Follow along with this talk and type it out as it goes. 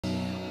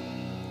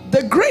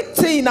The great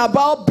thing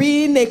about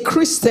being a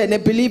Christian, a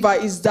believer,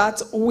 is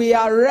that we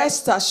are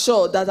rest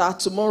assured that our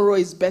tomorrow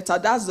is better.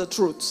 That's the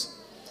truth.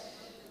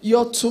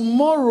 Your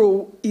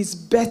tomorrow is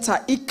better.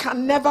 It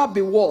can never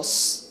be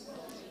worse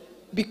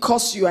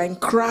because you are in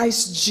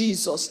Christ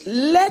Jesus.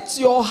 Let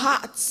your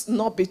hearts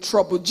not be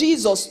troubled.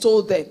 Jesus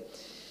told them,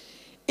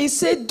 he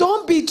said,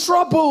 don't be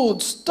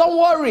troubled. Don't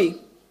worry.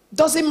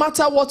 Doesn't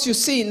matter what you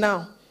see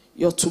now.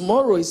 Your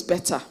tomorrow is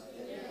better.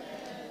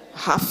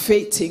 Have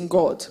faith in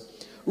God.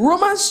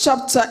 Romans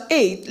chapter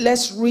 8,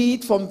 let's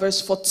read from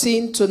verse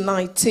 14 to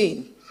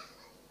 19.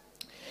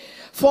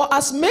 For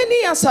as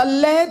many as are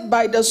led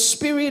by the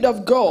Spirit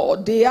of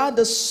God, they are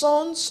the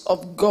sons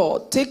of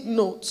God. Take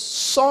note,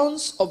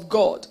 sons of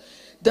God.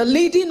 The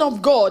leading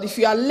of God, if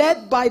you are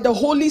led by the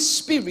Holy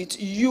Spirit,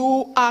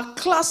 you are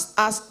classed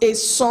as a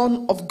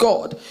son of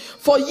God.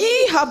 For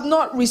ye have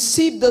not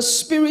received the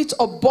spirit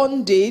of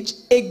bondage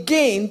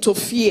again to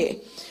fear.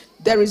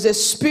 There is a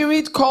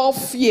spirit called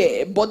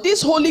fear, but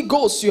this Holy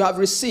Ghost you have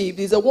received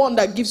is the one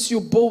that gives you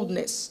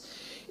boldness.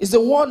 Is the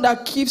one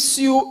that gives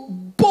you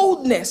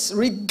boldness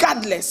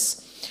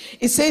regardless.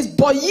 It says,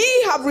 but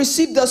ye have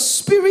received the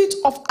spirit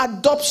of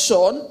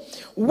adoption,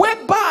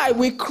 whereby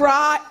we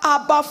cry,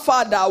 Abba,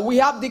 Father. We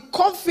have the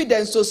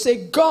confidence to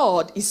say,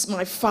 God is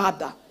my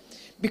Father,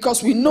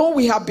 because we know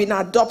we have been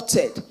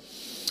adopted.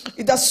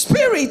 The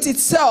Spirit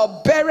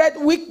itself beareth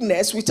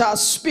witness with our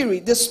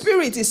spirit. The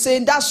Spirit is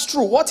saying that's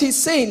true. What he's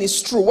saying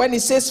is true. When he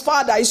says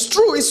Father, it's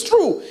true, it's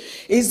true.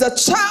 He's the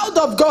child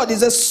of God,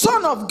 he's the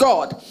son of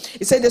God.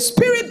 He said the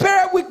Spirit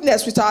beareth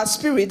witness with our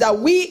spirit that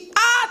we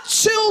are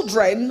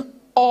children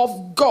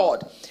of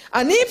God.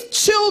 And if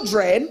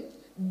children,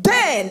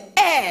 then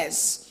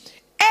heirs,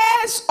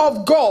 heirs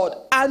of God,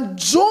 and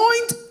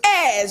joint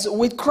heirs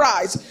with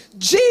Christ.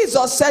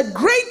 Jesus said,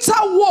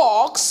 greater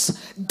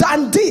works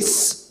than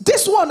this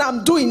one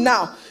I'm doing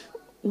now.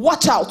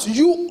 Watch out,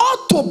 you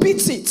ought to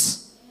beat it.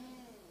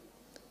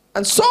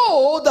 And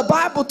so the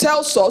Bible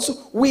tells us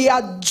we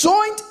are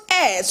joint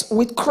heirs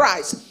with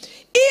Christ.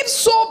 If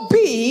so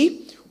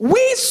be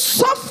we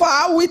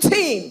suffer with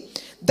him,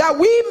 that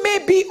we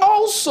may be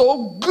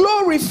also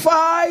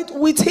glorified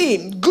with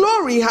him.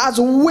 Glory has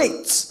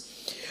weight.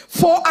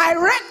 For I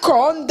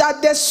reckon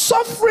that the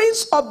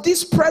sufferings of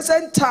these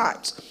present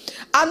times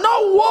are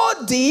not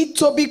worthy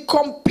to be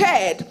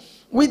compared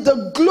with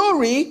the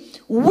glory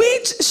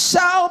which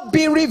shall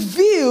be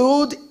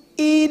revealed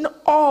in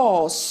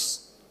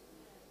us.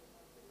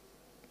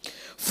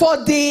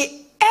 For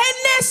the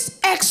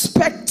earnest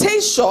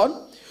expectation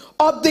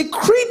of the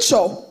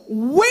creature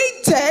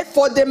waited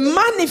for the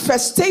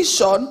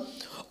manifestation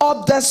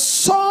of the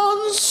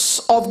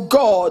sons of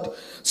God.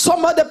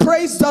 Somebody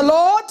praise the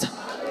Lord.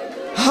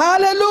 Hallelujah.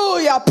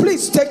 Hallelujah.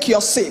 Please take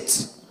your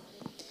seat.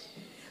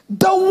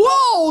 The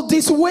world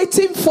is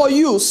waiting for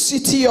you,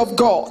 city of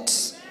God.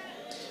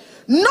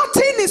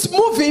 Nothing is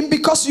moving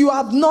because you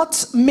have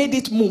not made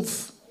it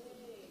move.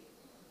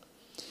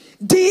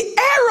 The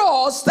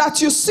errors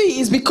that you see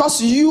is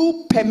because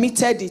you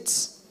permitted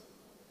it.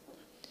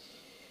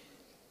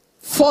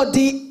 For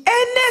the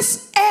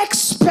earnest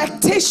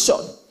expectation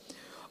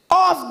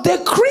of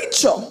the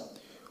creature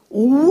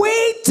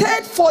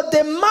waited for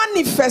the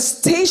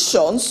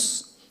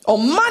manifestations or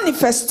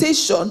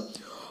manifestation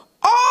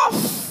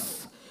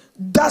of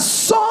the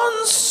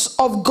sons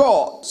of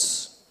God.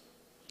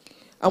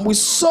 And we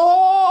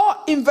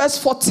saw in verse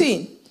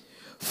 14,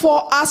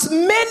 for as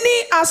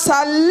many as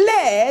are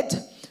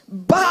led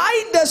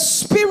by the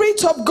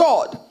Spirit of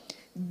God,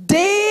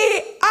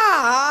 they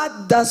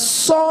are the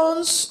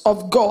sons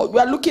of God. We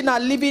are looking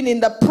at living in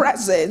the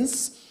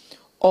presence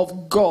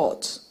of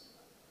God.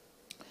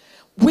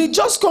 We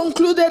just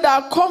concluded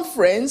our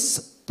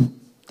conference,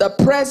 the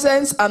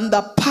presence and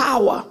the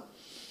power.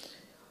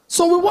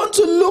 So we want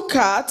to look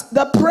at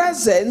the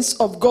presence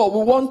of God.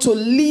 We want to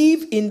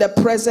live in the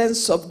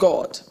presence of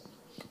God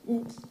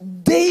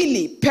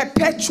daily,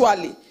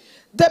 perpetually.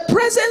 The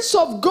presence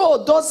of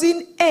God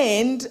doesn't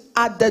end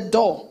at the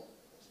door.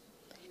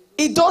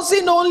 It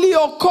doesn't only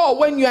occur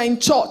when you are in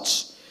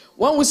church.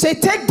 When we say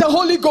take the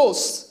Holy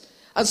Ghost,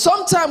 and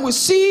sometimes we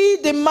see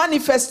the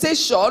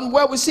manifestation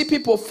where we see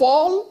people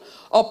fall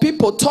or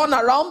people turn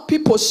around,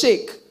 people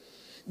shake.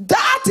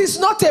 That is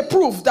not a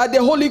proof that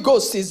the Holy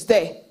Ghost is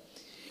there.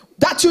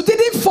 That you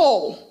didn't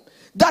fall,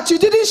 that you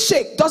didn't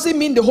shake, doesn't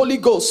mean the Holy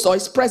Ghost or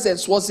his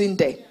presence wasn't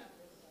there.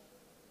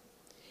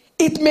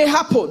 It may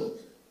happen.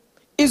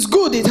 It's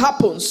good it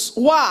happens.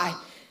 Why?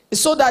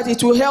 So that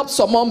it will help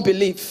some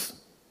unbelief.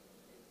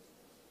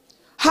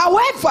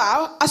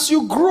 However, as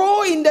you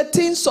grow in the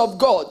things of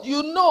God,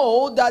 you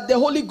know that the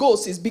Holy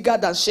Ghost is bigger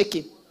than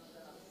shaking.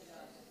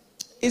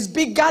 It's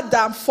bigger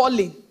than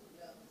falling.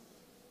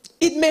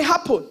 It may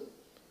happen.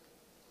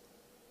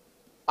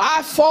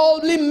 I've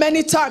fallen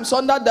many times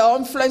under the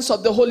influence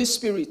of the Holy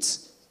Spirit.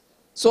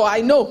 So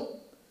I know.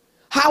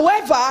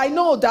 However, I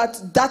know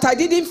that I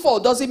didn't fall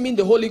doesn't mean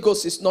the Holy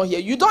Ghost is not here.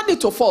 You don't need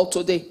to fall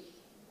today.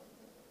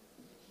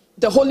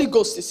 The Holy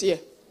Ghost is here.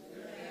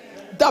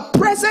 The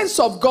presence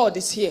of God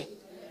is here.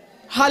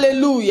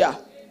 Hallelujah.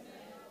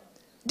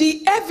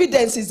 The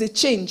evidence is the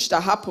change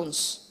that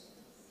happens.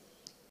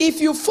 If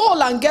you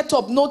fall and get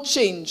up, no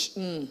change.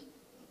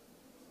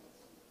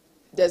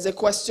 There's a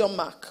question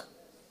mark.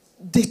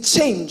 The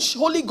change.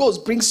 Holy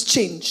Ghost brings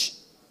change.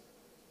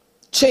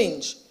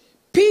 Change.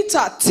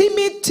 Peter,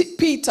 timid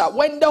Peter,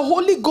 when the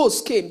Holy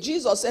Ghost came,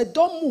 Jesus said,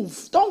 don't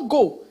move, don't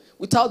go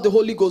without the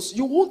Holy Ghost.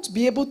 You won't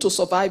be able to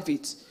survive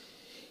it.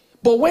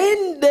 But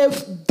when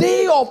the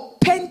day of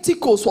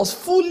Pentecost was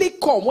fully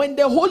come, when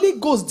the Holy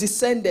Ghost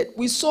descended,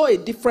 we saw a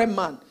different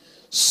man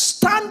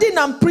standing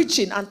and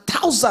preaching, and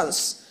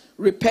thousands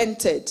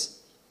repented.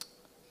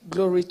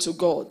 Glory to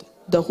God,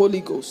 the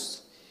Holy Ghost.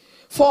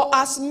 For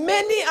as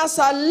many as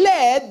are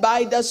led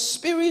by the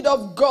Spirit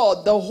of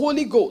God, the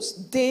Holy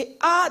Ghost, they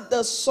are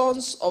the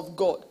sons of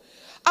God.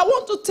 I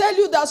want to tell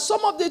you that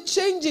some of the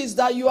changes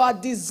that you are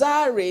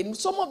desiring,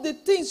 some of the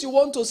things you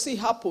want to see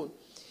happen,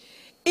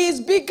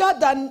 is bigger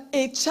than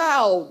a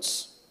child.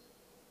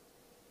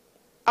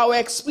 I will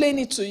explain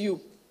it to you.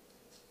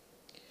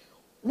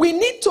 We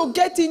need to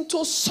get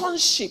into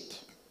sonship,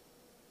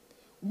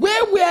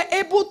 where we are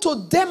able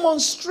to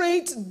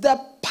demonstrate the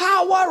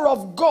power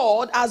of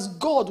God as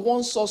God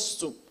wants us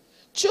to.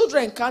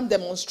 Children can't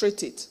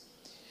demonstrate it.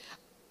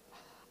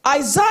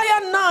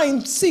 Isaiah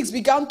 9:6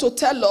 began to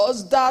tell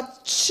us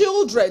that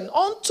children,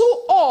 unto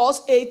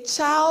us a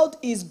child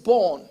is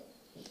born,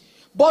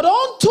 but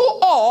unto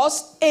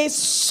us a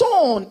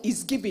son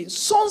is given.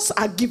 Sons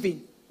are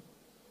given.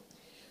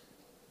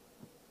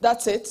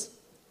 That's it.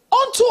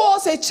 Unto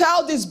us a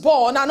child is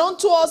born, and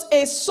unto us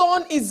a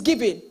son is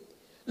given.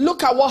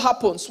 Look at what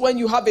happens when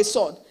you have a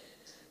son.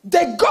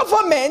 The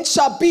government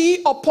shall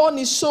be upon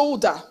his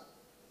shoulder.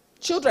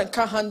 Children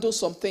can't handle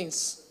some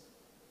things.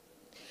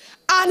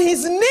 And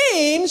his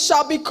name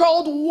shall be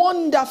called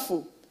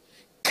Wonderful,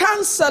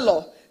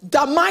 Counselor,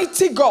 the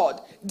Mighty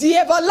God, the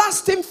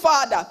Everlasting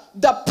Father,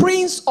 the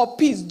Prince of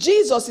Peace.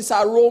 Jesus is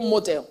our role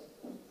model.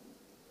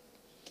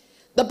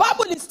 The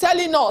Bible is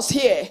telling us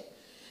here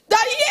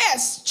that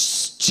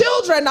yes,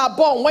 children are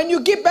born when you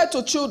give birth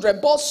to children,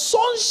 but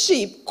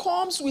sonship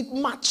comes with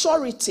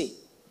maturity.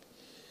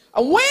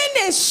 And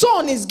when a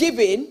son is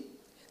given,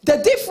 the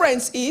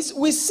difference is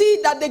we see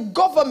that the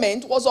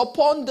government was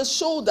upon the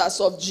shoulders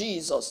of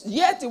Jesus.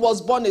 Yet he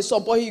was born a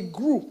son, but he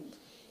grew.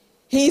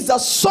 He is a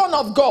son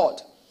of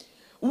God.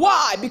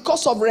 Why?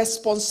 Because of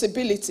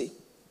responsibility.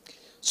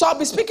 So I'll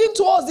be speaking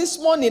to us this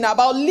morning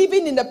about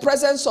living in the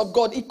presence of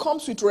God. It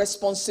comes with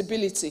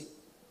responsibility.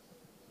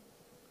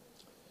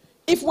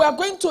 If we are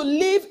going to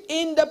live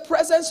in the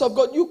presence of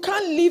God, you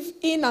can't live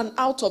in and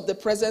out of the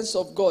presence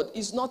of God.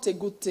 It's not a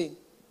good thing.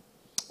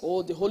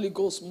 Oh, the Holy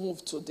Ghost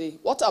moved today.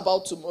 What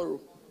about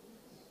tomorrow?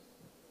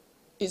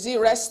 Is he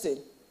resting?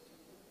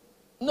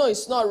 No,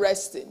 it's not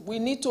resting. We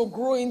need to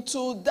grow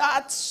into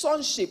that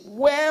sonship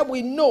where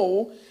we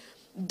know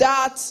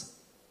that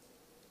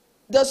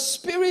the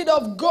Spirit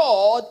of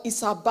God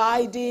is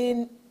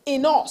abiding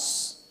in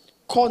us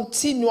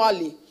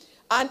continually.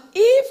 And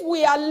if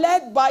we are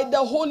led by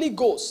the Holy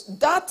Ghost,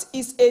 that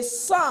is a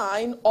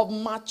sign of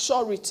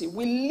maturity.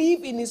 We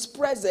live in his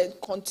presence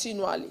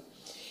continually.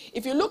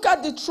 If you look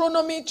at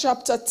Deuteronomy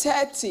chapter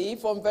 30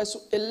 from verse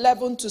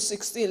 11 to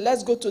 16,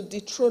 let's go to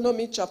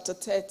Deuteronomy chapter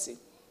 30.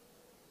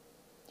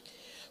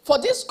 For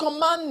this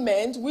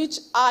commandment which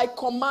I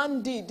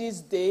command thee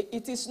this day,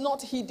 it is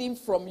not hidden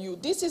from you.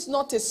 This is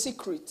not a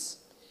secret.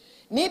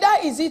 Neither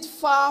is it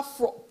far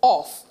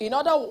off. In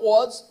other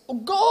words,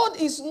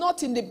 God is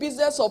not in the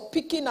business of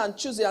picking and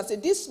choosing and say,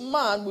 this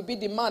man will be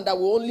the man that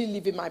will only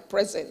live in my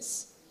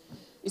presence.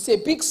 It's a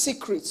big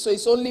secret, so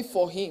it's only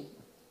for him.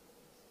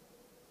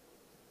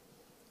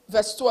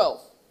 Verse 12.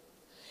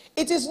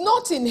 It is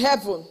not in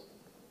heaven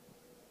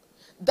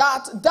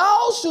that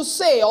thou should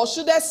say, or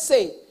shouldest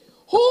say,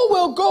 who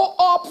will go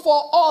up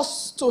for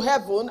us to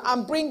heaven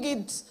and bring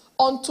it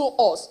unto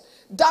us,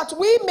 that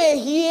we may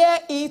hear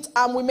it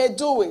and we may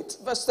do it.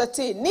 Verse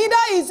 13. Neither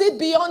is it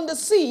beyond the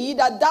sea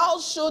that thou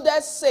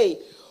shouldest say,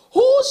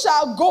 who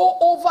shall go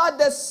over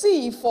the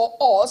sea for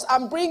us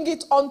and bring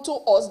it unto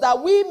us,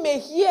 that we may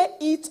hear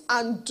it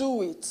and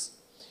do it.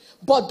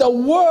 But the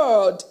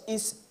word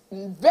is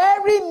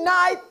very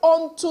nigh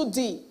unto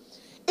thee,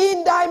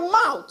 in thy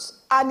mouth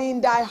and in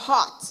thy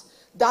heart,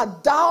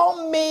 that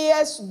thou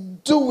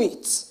mayest do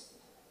it.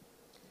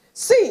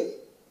 See,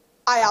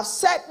 I have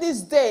set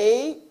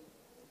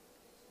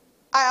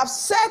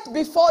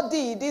before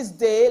thee this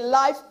day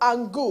life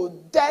and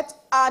good, death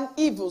and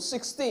evil.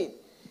 16.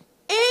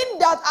 In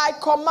that I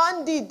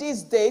command thee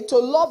this day to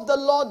love the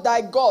Lord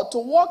thy God, to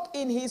walk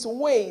in his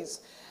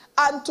ways,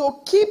 and to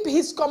keep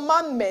his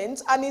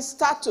commandments and his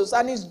statutes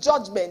and his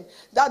judgment,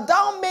 that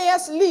thou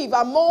mayest live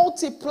and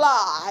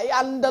multiply,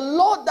 and the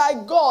Lord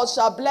thy God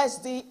shall bless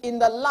thee in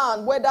the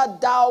land whither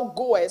thou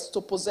goest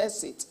to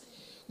possess it.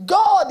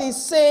 God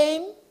is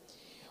saying,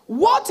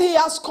 what he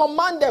has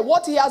commanded,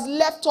 what he has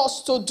left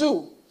us to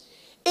do,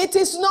 it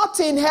is not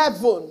in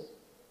heaven.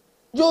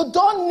 You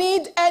don't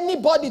need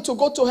anybody to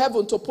go to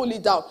heaven to pull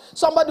it down.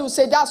 Somebody will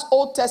say, that's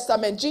Old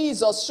Testament.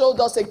 Jesus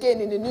showed us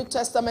again in the New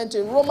Testament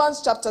in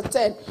Romans chapter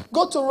 10.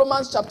 Go to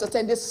Romans chapter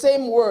 10, the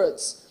same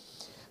words.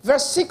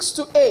 Verse 6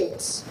 to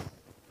 8.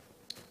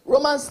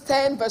 Romans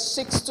 10, verse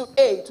 6 to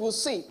 8. We'll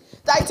see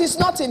that it is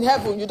not in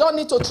heaven. You don't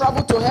need to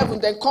travel to heaven,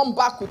 then come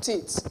back with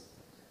it.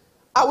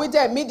 Are we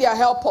there? Media,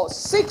 help us.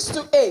 6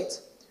 to 8.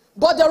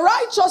 But the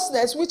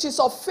righteousness which is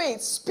of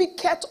faith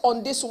speaketh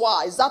on this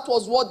wise. That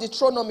was what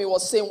Deuteronomy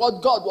was saying,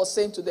 what God was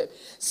saying to them.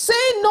 Say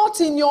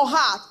not in your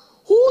heart,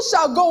 who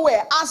shall go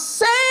where?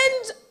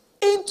 Ascend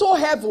into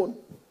heaven.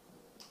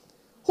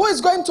 Who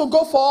is going to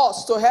go for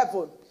us to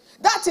heaven?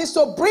 That is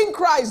to bring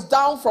Christ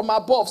down from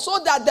above so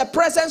that the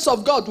presence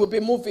of God will be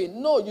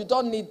moving. No, you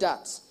don't need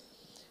that.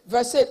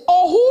 Verse 8,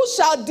 or who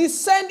shall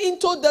descend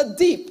into the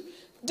deep?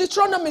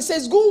 Deuteronomy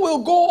says, who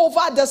will go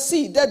over the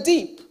sea, the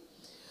deep,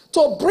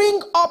 to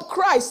bring up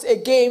Christ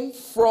again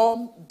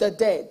from the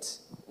dead?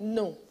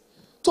 No.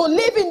 To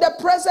live in the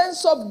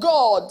presence of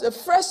God, the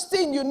first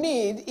thing you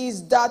need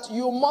is that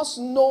you must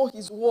know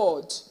his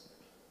word.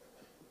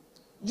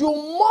 You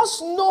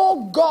must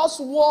know God's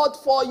word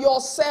for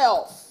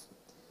yourself.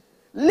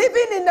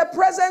 Living in the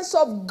presence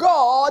of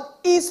God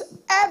is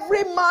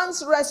every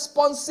man's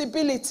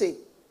responsibility.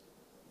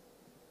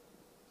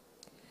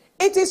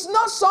 It is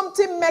not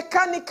something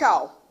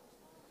mechanical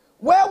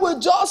where we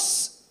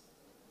just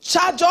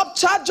charge up.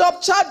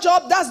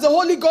 That's the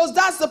Holy Ghost.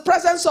 That's the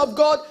presence of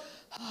God.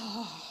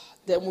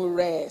 Then we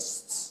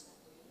rest.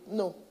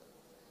 No.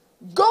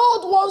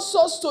 God wants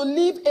us to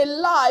live a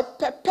life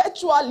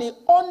perpetually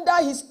under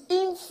his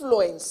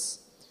influence,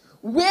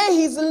 where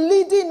he's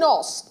leading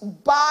us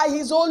by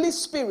his Holy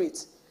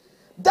Spirit.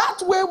 That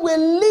way we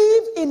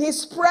live in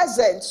his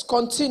presence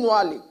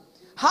continually.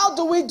 How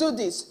do we do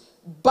this?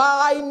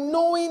 By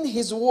knowing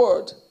his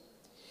word.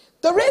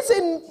 The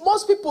reason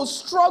most people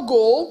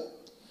struggle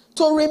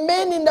to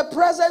remain in the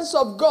presence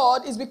of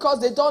God is because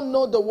they don't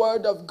know the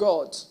word of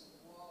God.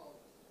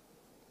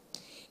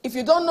 If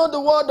you don't know the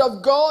word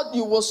of God,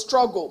 you will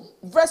struggle.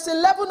 Verse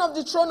 11 of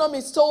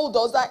Deuteronomy told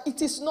us that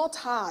it is not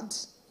hard.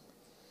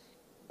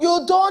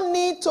 You don't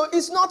need to,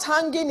 it's not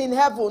hanging in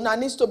heaven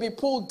and needs to be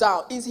pulled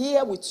down. It's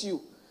here with you.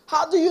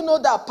 How do you know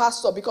that,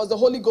 Pastor? Because the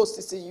Holy Ghost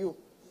is in you.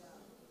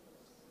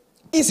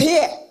 It's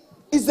here.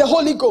 It's the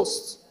Holy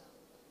Ghost.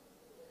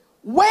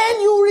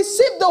 When you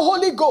receive the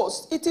Holy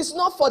Ghost, it is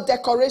not for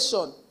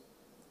decoration.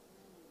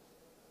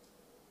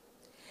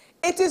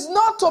 It is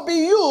not to be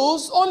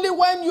used only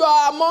when you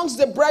are amongst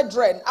the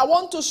brethren. I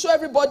want to show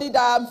everybody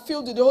that I'm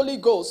filled with the Holy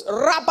Ghost.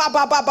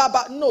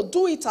 No,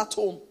 do it at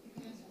home.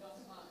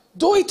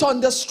 Do it on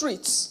the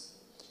streets.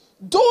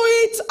 Do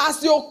it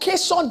as the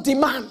occasion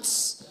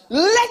demands.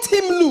 Let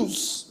him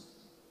loose.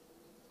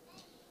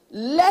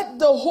 Let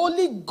the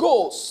Holy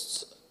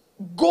Ghost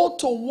go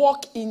to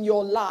work in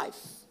your life.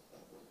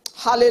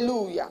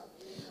 Hallelujah.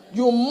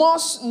 You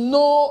must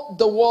know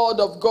the word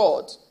of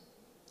God.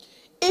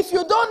 If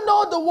you don't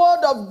know the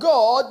word of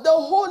God, the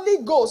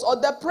Holy Ghost or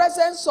the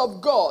presence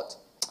of God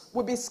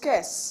will be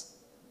scarce.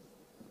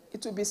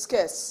 It will be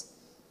scarce.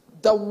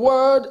 The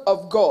word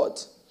of God.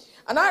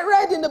 And I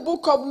read in the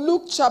book of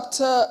Luke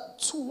chapter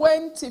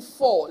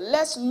 24.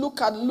 Let's look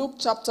at Luke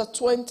chapter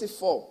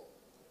 24.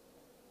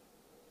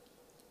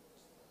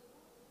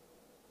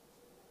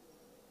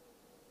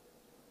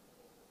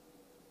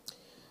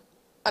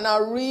 And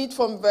I'll read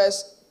from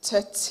verse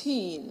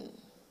 13.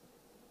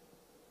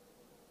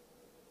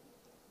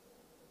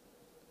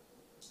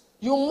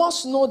 You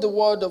must know the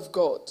word of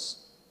God.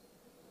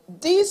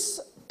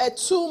 These are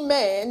two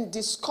men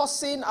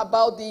discussing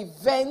about the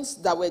events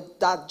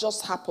that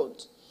just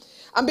happened.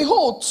 And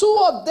behold,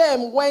 two of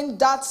them went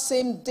that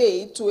same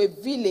day to a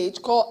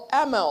village called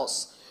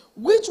Emmaus,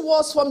 which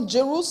was from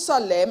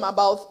Jerusalem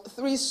about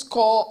 80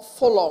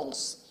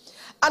 furlongs.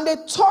 And they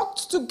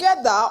talked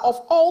together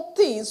of all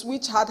things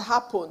which had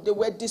happened. They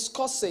were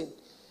discussing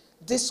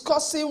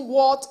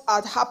what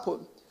had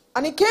happened.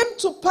 And it came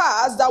to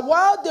pass that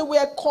while they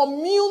were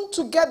communed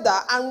together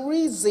and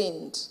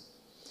reasoned,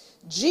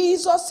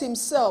 Jesus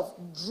himself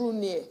drew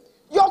near.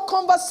 Your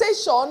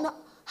conversation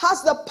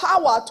has the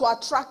power to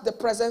attract the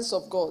presence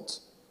of God.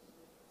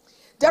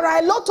 There are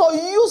a lot of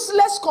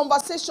useless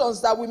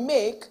conversations that we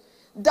make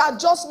that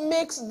just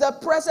makes the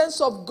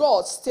presence of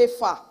God stay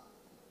far.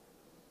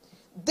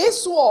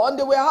 This one,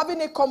 they were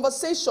having a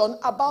conversation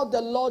about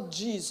the Lord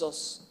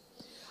Jesus.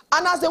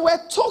 And as they were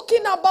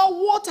talking about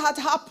what had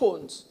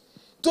happened,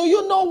 do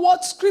you know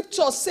what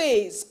scripture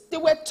says? They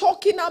were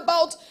talking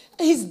about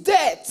his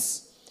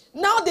death.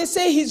 Now they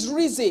say he's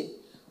risen.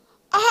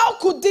 How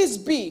could this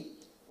be?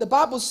 The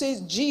Bible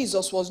says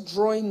Jesus was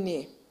drawing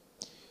near.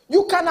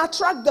 You can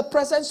attract the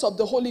presence of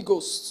the Holy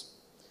Ghost,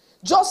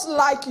 just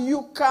like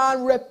you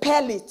can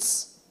repel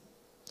it.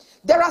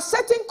 There are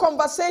certain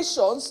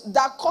conversations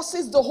that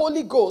causes the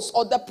Holy Ghost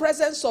or the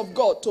presence of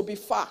God to be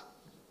far.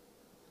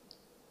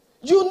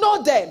 You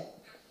know them.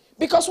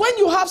 Because when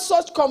you have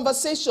such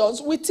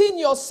conversations within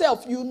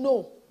yourself, you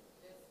know.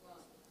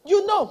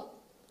 You know.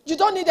 You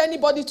don't need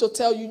anybody to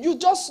tell you. You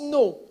just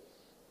know.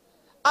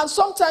 And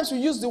sometimes we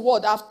use the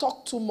word, I've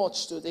talked too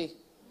much today.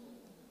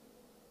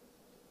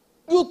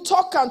 You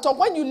talk and talk.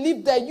 When you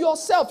live there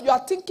yourself, you are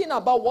thinking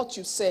about what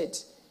you said.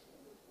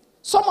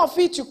 Some of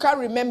it you can't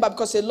remember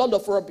because a lot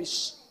of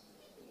rubbish.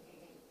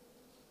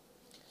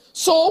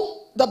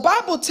 So, the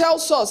Bible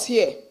tells us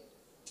here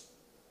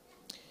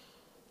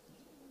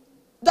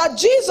that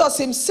Jesus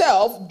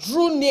himself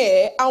drew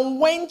near and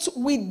went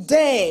with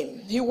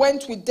them. He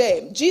went with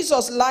them.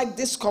 Jesus liked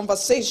this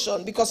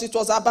conversation because it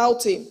was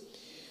about him.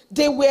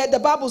 The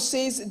Bible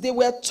says, they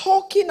were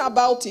talking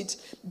about it.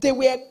 They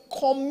were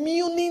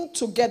communing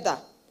together.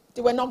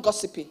 They were not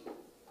gossiping.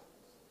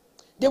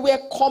 They were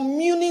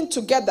communing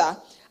together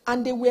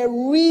and they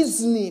were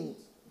reasoning.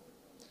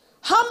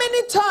 How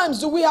many times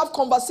do we have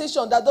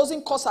conversation that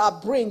doesn't cause our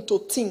brain to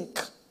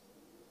think?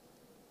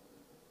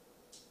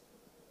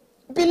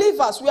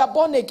 Believers, we are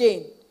born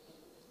again.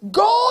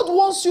 God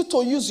wants you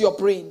to use your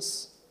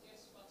brains.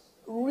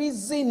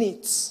 Reason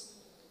it.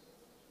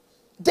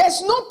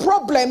 There's no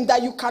problem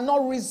that you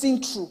cannot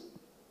reason through.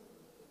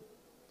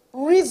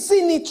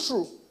 Reason it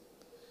through.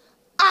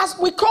 As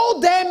we call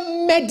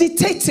them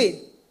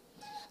meditating.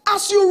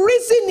 As you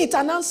reason it,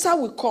 an answer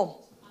will come.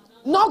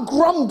 Not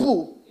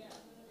grumble.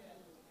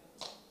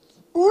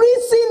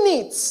 Reason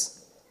it.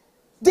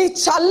 The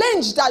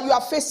challenge that you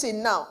are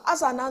facing now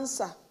as an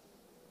answer.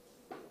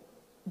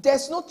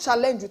 There's no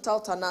challenge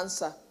without an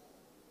answer.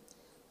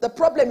 The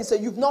problem is that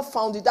you've not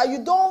found it. That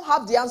you don't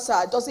have the answer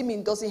doesn't mean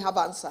it doesn't have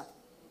answer.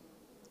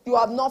 You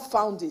have not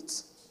found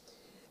it.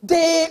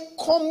 They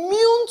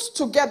communed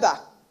together.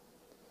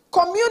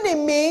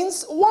 Communing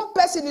means one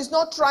person is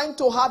not trying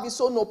to have his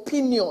own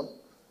opinion.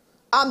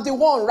 I'm the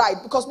one right.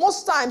 Because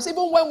most times,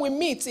 even when we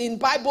meet in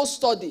Bible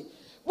study,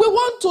 we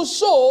want to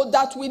show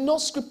that we know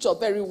scripture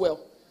very well.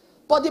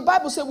 But the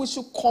Bible says we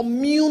should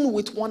commune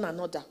with one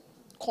another.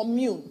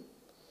 Commune.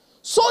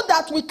 So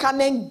that we can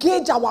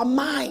engage our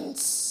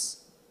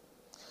minds.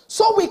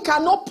 So we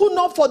can open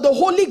up for the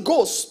Holy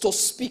Ghost to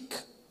speak.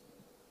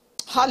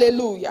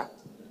 Hallelujah.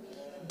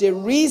 They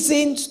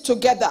reasoned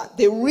together.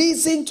 They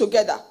reasoned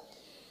together.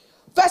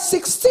 Verse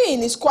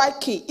 16 is quite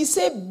key. It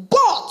said,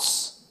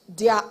 but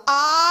their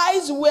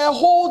eyes were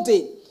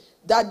holding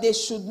that they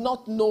should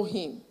not know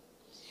him.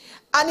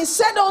 And he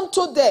said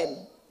unto them,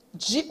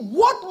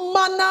 what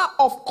manner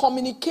of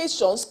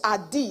communications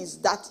are these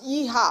that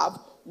ye have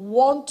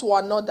one to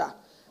another,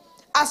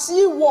 as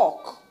ye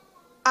walk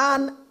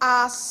and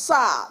are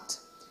sad?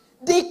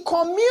 The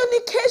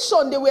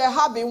communication they were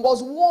having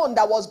was one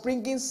that was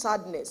bringing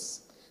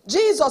sadness.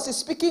 Jesus is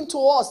speaking to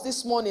us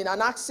this morning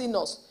and asking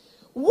us,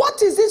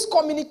 what is this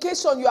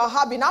communication you are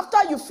having?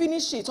 After you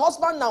finish it,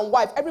 husband and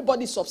wife,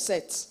 everybody's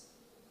upset.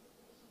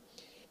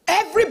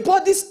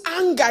 Everybody's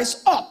anger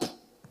is up.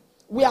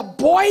 We are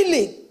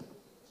boiling.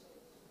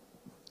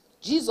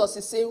 Jesus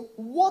is saying,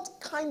 what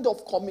kind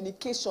of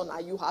communication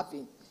are you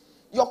having?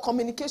 Your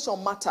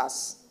communication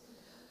matters.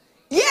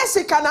 Yes,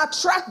 it can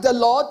attract the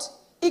Lord.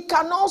 It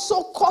can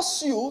also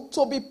cause you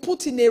to be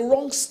put in a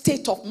wrong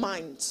state of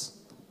mind.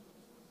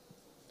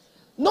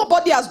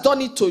 Nobody has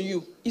done it to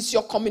you. It's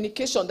your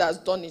communication that has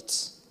done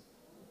it.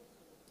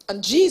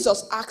 And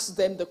Jesus asked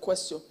them the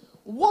question,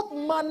 what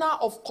manner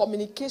of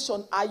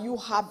communication are you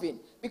having?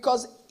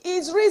 Because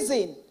it's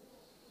reason,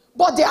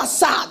 but they are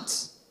sad.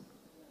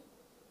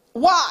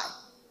 Why?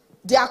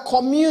 They are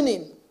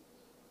communing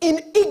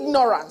in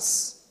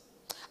ignorance.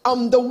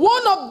 And the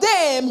one of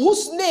them,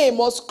 whose name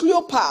was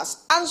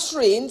Cleopas,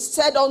 answering,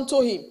 said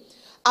unto him,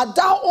 art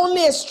thou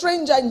only a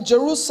stranger in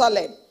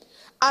Jerusalem,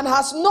 and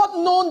hast not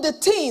known the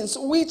things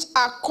which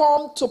are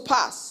come to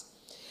pass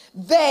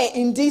there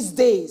in these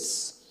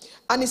days?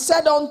 And he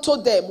said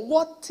unto them,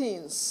 what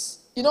things?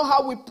 You know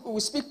how we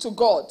speak to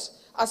God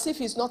as if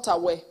he's not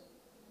aware.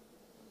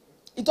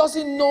 He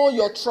doesn't know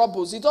your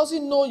troubles. He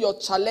doesn't know your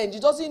challenge.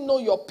 He doesn't know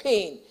your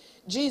pain.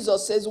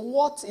 Jesus says,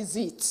 what is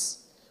it?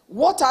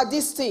 What are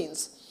these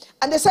things?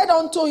 And they said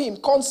unto him,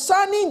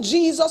 concerning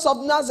Jesus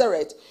of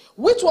Nazareth,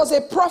 which was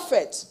a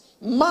prophet,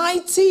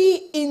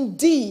 mighty in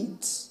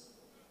deeds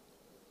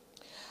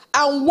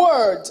and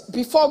word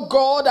before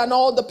God and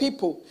all the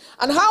people,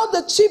 and how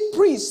the chief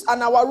priests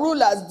and our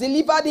rulers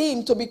delivered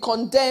him to be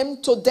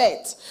condemned to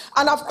death,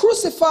 and have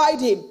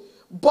crucified him.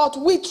 But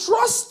we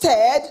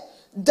trusted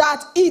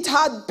that it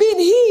had been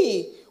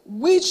he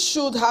which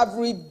should have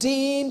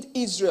redeemed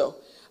Israel.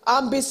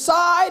 And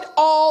beside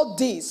all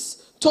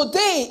this,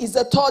 today is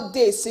the third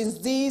day since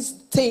these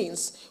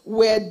things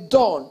were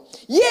done.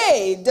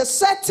 Yea, the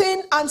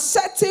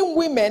certain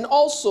women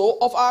also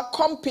of our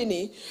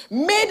company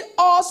made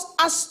us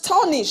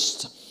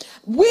astonished,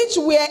 which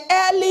were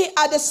early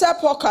at the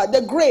sepulchre,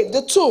 the grave,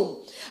 the tomb.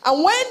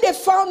 And when they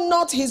found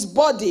not his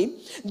body,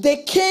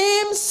 they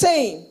came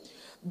saying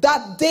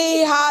that they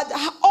had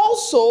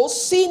also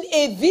seen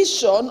a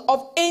vision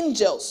of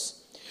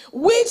angels,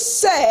 which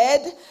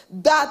said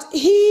that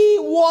he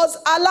was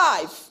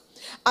alive.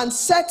 And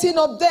certain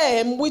of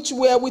them which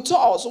were with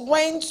us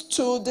went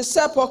to the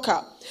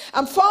sepulchre,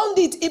 and found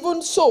it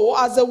even so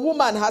as the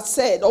woman had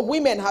said, or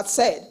women had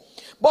said,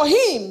 but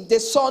him they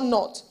saw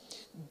not.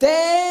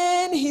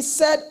 Then he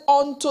said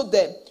unto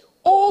them,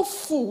 O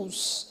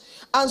fools,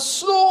 and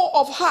slow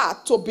of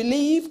heart to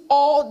believe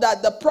all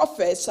that the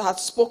prophets had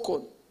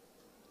spoken.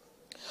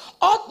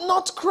 Ought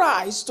not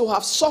Christ to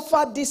have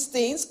suffered these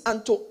things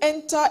and to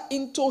enter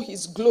into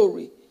his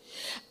glory?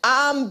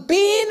 And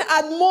beginning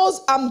at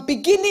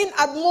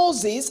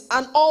Moses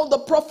and all the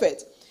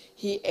prophets,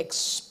 he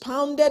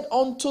expounded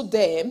unto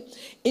them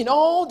in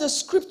all the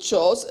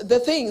scriptures the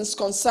things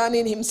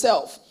concerning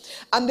himself.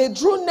 And they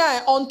drew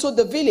nigh unto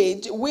the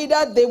village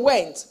whither they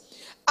went.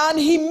 And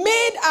he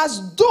made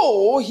as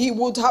though he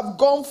would have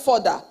gone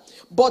further.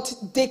 But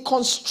they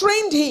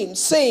constrained him,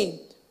 saying,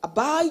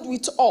 Abide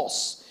with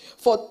us,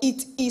 for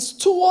it is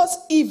towards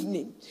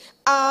evening,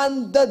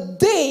 and the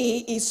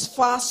day is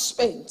fast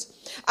spent.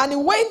 And he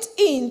went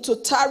in to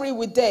tarry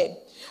with them.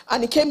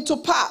 And it came to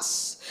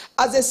pass,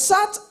 as he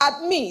sat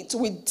at meat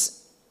with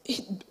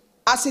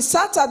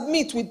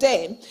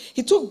them,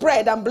 he took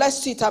bread and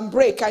blessed it and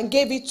brake and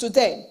gave it to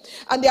them.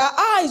 And their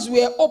eyes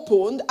were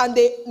opened, and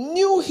they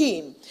knew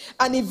him.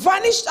 And he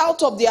vanished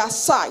out of their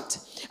sight.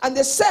 And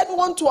they said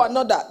one to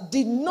another,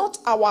 Did not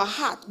our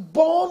heart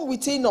burn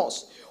within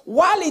us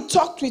while he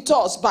talked with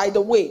us by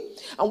the way,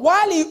 and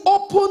while he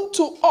opened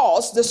to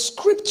us the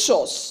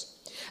scriptures?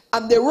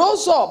 And they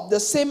rose up the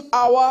same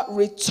hour,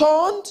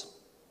 returned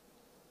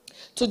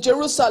to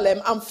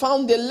Jerusalem, and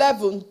found the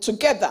 11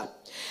 together,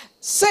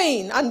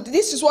 saying, and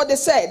this is what they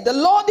said, The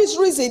Lord is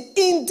risen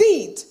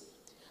indeed,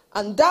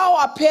 and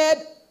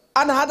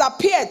had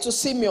appeared to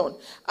Simeon.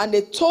 And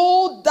they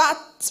told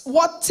that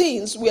what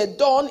things were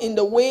done in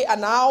the way,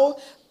 and how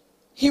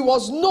he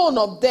was known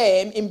of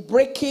them in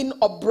breaking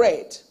of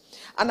bread.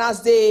 And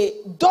as they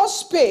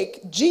thus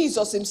spake,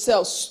 Jesus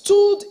himself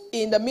stood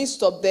in the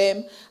midst of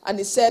them, and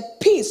he said,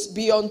 Peace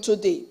be unto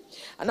thee.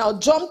 And I'll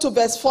jump to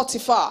verse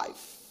 45.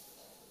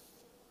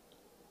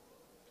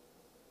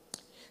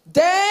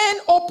 Then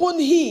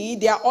opened he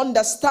their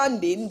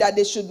understanding, that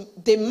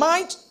they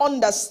might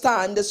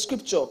understand the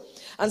scripture,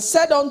 and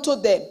said unto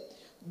them,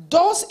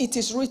 Thus it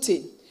is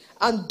written,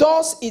 and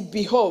thus it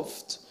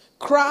behoved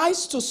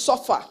Christ to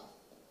suffer,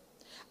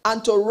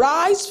 and to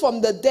rise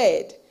from the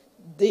dead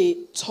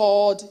the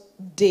third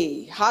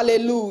day.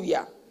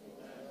 Hallelujah.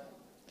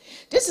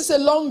 This is a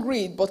long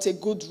read, but a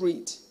good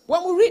read.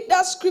 When we read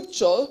that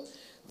scripture,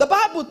 the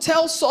Bible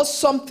tells us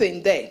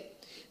something there.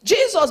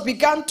 Jesus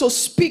began to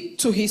speak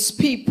to his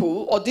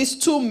people, or these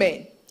two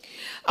men.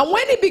 And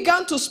when he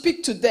began to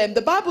speak to them,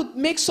 the Bible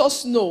makes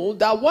us know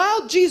that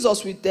while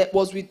Jesus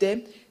was with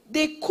them,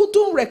 they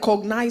couldn't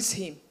recognize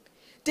him.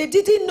 They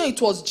didn't know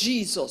it was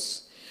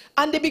Jesus.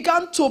 And they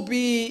began to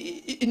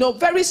be,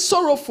 very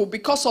sorrowful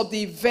because of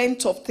the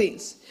event of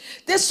things.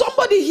 There's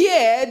somebody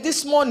here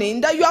this morning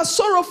that you are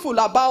sorrowful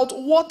about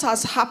what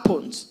has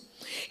happened.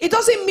 It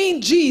doesn't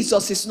mean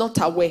Jesus is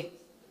not aware.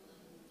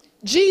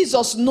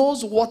 Jesus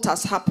knows what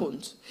has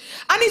happened.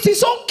 And it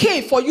is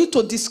okay for you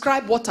to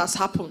describe what has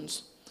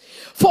happened.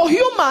 For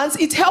humans,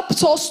 it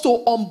helps us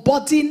to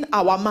unburden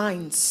our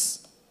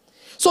minds.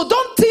 So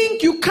don't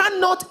think you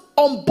cannot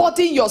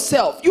unburden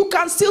yourself. You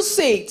can still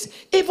say it,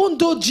 even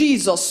though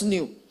Jesus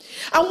knew.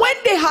 And when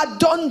they had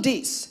done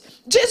this,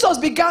 Jesus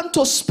began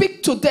to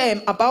speak to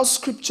them about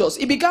scriptures.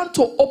 He began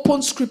to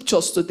open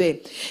scriptures to them.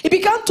 He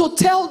began to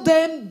tell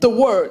them the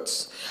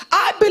words.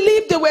 I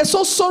believe they were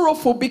so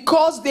sorrowful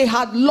because they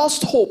had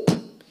lost hope.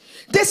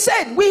 They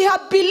said, we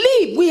had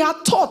believed, we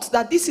had thought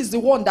that this is the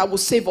one that will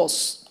save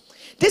us.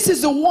 This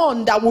is the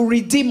one that will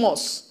redeem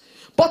us.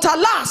 But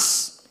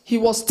alas, he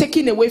was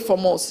taken away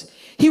from us.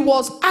 He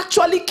was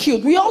actually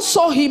killed. We all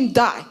saw him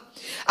die.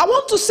 I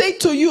want to say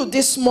to you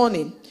this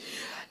morning,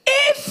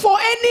 if for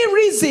any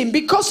reason,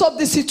 because of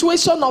the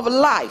situation of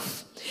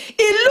life,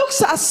 it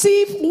looks as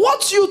if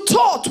what you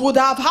thought would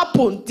have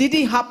happened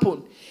didn't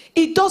happen,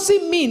 it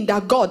doesn't mean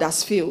that God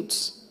has failed.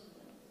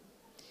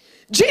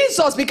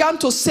 Jesus began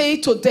to say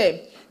to them,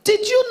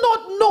 did you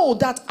not know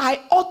that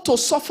I ought to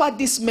suffer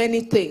these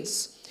many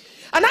things?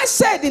 And I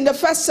said in the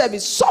first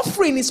service,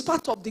 suffering is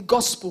part of the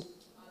gospel.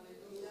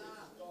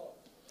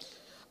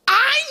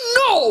 I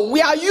know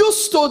we are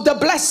used to the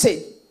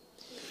blessing,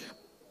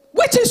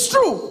 which is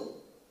true.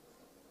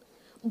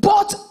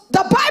 But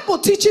the Bible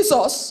teaches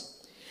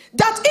us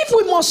that if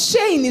we must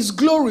share in his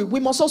glory, we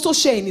must also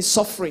share in his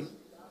suffering.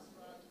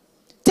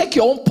 Take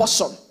your own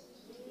portion.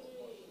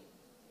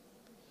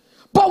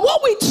 But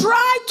what we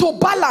try to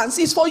balance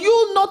is for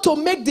you not to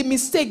make the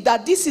mistake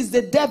that this is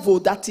the devil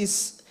that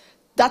is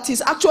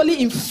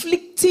actually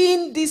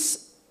inflicting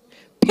this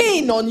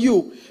pain on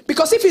you.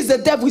 Because if it's the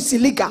devil, it's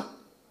illegal.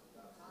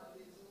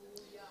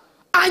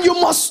 And you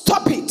must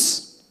stop it.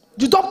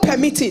 You don't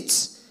permit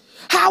it.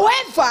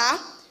 However,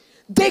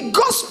 the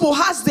gospel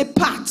has the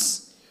part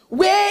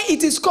where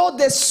it is called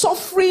the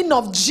suffering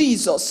of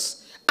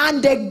Jesus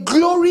and the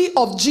glory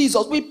of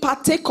Jesus. We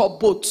partake of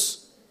both.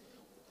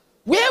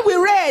 Where we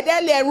read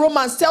earlier,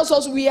 Romans tells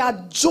us we are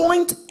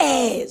joint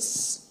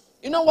heirs.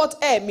 You know what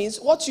heir means?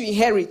 What you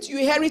inherit. You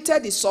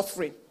inherited the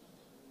suffering.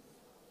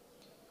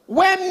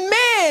 When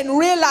men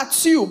rail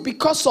at you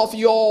because of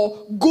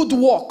your good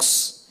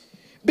works,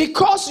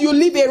 because you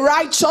live a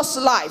righteous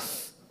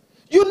life,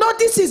 you know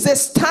this is a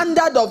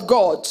standard of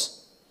God.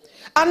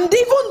 And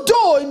even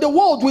though in the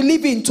world we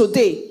live in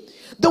today,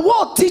 the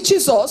world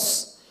teaches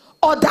us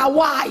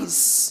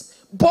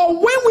otherwise. But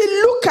when we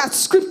look at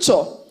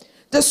scripture,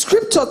 the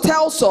scripture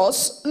tells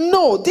us,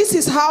 no, this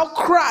is how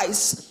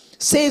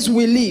Christ says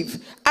we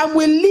live. And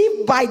we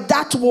live by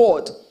that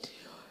word.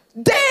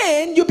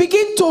 Then you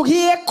begin to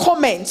hear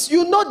comments.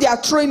 You know they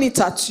are throwing it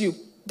at you.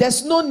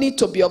 There's no need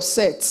to be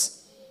upset.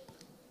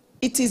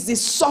 It is the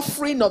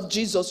suffering of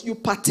Jesus. You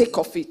partake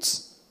of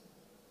it.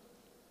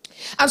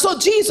 And so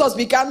Jesus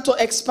began to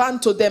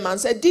expand to them and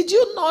said, did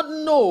you not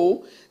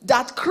know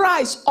that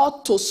Christ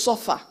ought to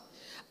suffer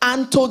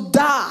and to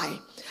die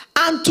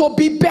and to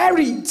be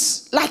buried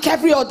like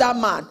every other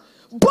man?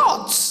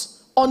 But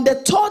on the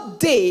third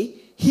day,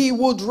 he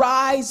would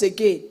rise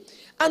again.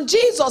 And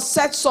Jesus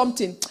said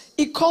something.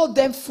 He called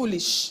them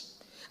foolish.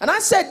 And I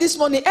said this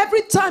morning,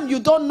 every time you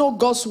don't know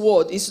God's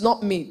word, it's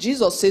not me.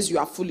 Jesus says you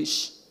are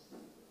foolish.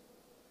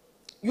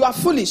 You are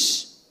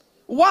foolish.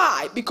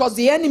 Why? Because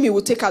the enemy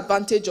will take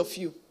advantage of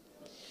you.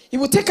 He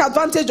will take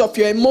advantage of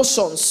your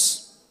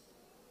emotions.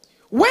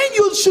 When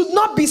you should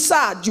not be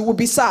sad, you will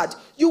be sad.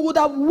 You would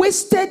have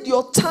wasted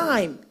your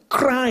time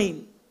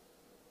crying.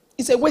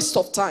 It's a waste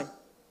of time.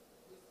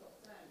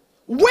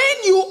 When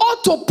you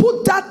ought to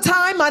put that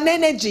time and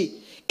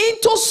energy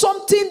into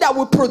something that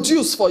will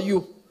produce for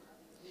you.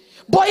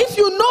 But if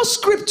you know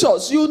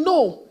scriptures, you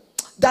know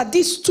that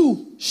these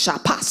two shall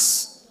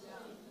pass.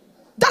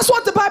 That's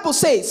what the Bible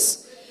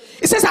says.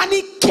 It says, and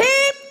it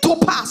came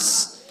to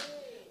pass.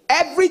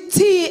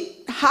 Everything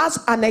has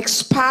an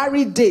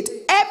expiry date.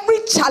 Every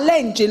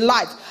challenge in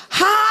life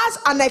has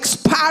an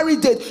expiry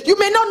date. You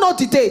may not know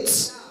the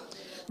date.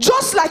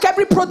 Just like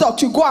every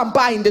product you go and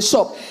buy in the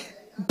shop.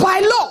 By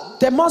law,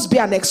 there must be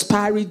an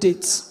expiry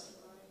date.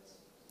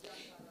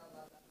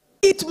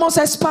 It must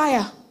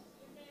expire.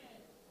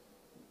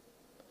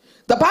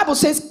 The Bible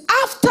says,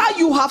 after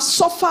you have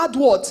suffered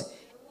what?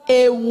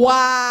 A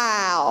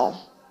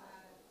while.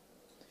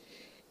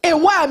 A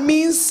while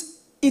means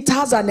it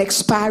has an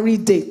expiry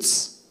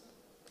date.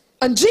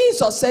 And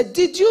Jesus said,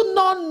 did you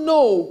not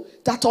know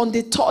that on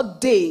the third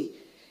day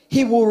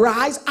he will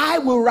rise? I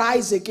will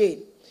rise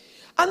again.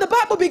 And the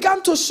Bible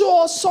began to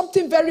show us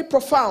something very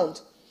profound.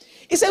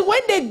 It said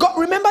when they got,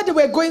 remember they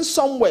were going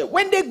somewhere.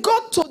 When they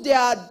got to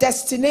their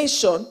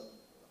destination,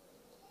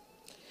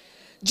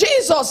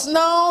 Jesus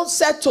now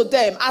said to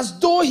them as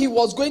though he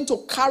was going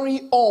to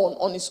carry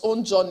on his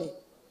own journey.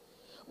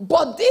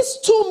 But these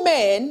two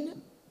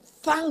men,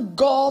 thank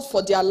God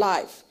for their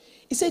life.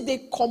 He said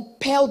they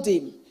compelled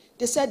him.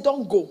 They said,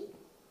 don't go.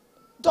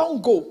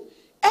 Don't go.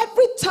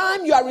 Every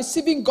time you are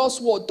receiving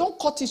God's word, don't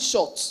cut it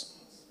short.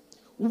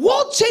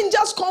 World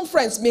Changers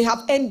Conference may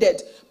have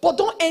ended, but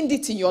don't end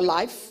it in your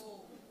life.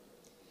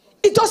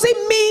 It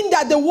doesn't mean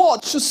that the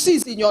word should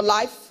cease in your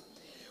life.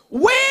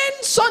 When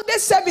Sunday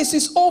service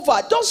is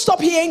over, don't stop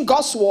hearing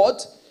God's word.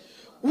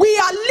 We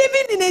are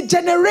living in a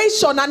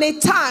generation and a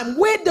time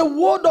where the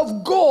word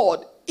of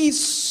God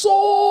is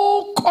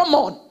so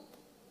common.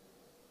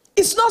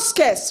 It's not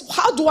scarce.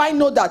 How do I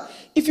know that?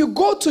 If you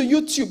go to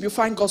YouTube, you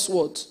find God's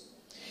word.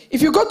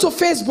 If you go to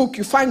Facebook,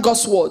 you find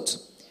God's word.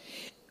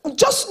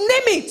 Just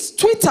name it.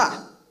 Twitter,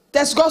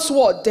 there's God's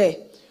word there.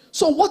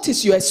 So what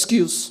is your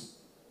excuse?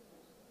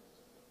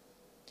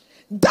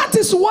 That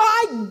is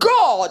why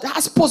God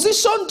has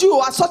positioned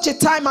you at such a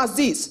time as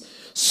this.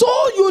 So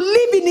you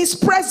live in his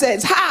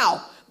presence.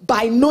 How?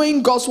 By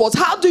knowing God's word.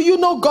 How do you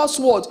know God's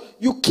word?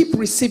 You keep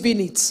receiving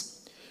it.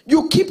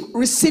 You keep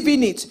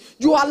receiving it.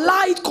 You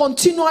allow it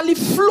continually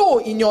flow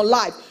in your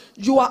life.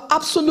 You are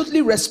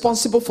absolutely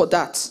responsible for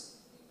that.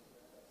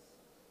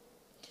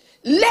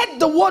 Let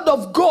the word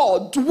of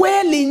God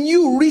dwell in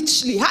you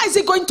richly. How is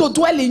it going to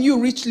dwell in you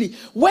richly?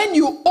 When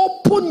you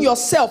open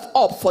yourself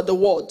up for the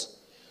word.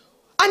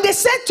 And they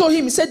said to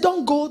him, he said,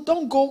 don't go,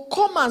 don't go.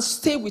 Come and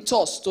stay with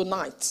us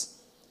tonight.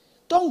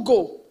 Don't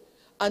go.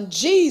 And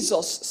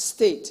Jesus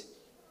stayed.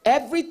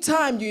 Every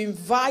time you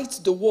invite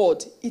the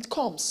word, it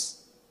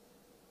comes.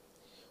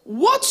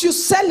 What you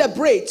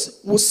celebrate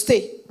will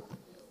stay.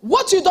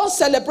 What you don't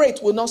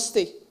celebrate will not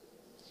stay.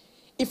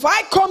 If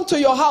I come to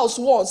your house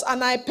once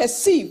and I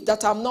perceive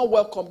that I'm not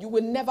welcome, you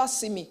will never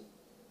see me.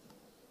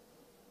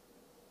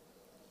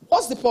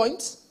 What's the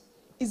point?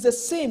 It's the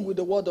same with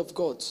the word of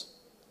God.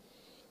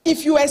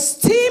 If you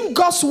esteem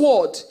God's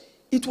word,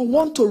 it will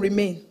want to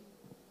remain.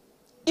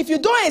 If you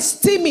don't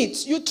esteem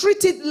it, you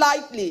treat it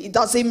lightly. It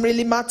doesn't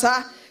really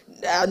matter.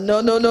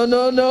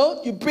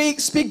 No. You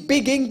speak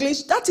big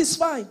English. That is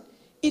fine.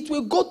 It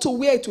will go to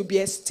where it will be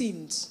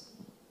esteemed.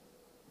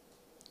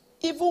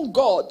 Even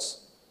God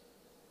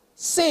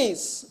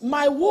says,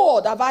 my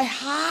word have I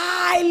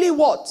highly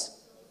what?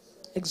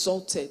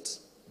 Exalted.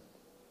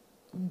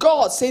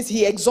 God says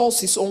he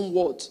exalts his own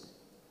word.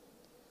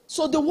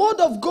 So the word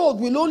of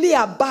God will only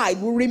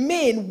abide, will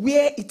remain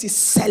where it is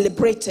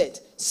celebrated.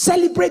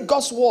 Celebrate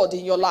God's word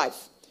in your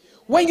life.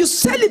 When you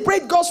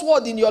celebrate God's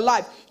word in your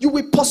life, you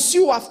will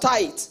pursue after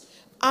it.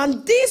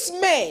 And these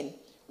men,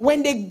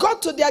 when they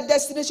got to their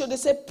destination, they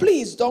said,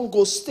 please don't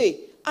go, stay.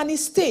 And he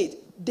stayed.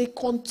 They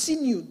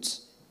continued.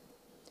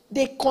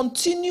 They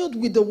continued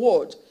with the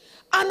word.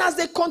 And as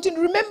they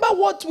continued, remember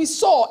what we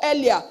saw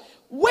earlier.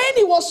 When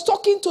he was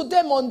talking to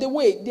them on the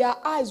way, their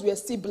eyes were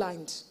still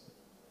blind.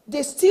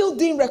 They still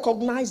didn't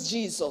recognize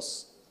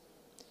Jesus.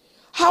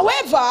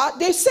 However,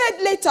 they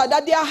said later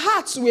that their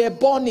hearts were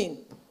burning,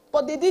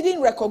 but they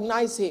didn't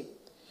recognize him.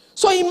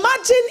 So imagine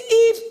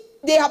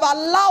if they have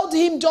allowed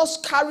him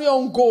just carry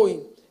on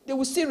going, they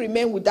will still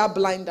remain with that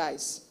blind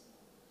eyes.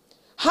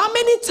 How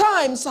many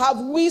times have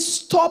we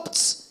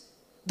stopped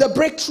the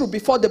breakthrough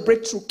before the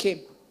breakthrough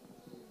came?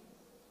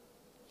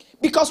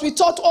 Because we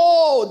thought,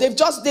 oh,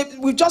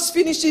 we've just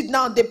finished it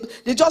now.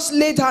 They just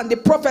laid hand, they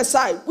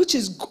prophesied, which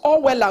is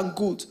all well and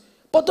good.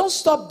 But don't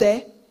stop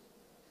there.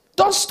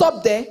 Don't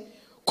stop there.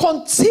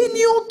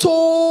 Continue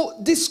to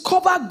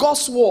discover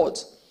God's word.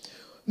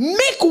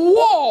 Make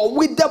war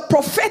with the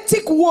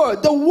prophetic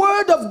word, the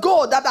word of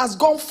God that has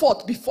gone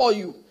forth before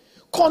you.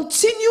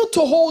 Continue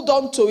to hold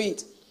on to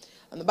it.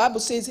 And the Bible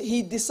says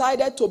he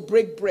decided to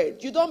break bread.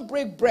 You don't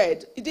break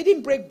bread. He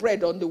didn't break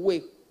bread on the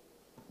way.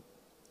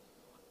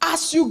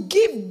 As you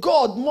give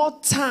God more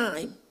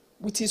time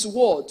with his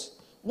word,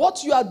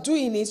 what you are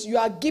doing is you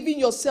are giving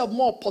yourself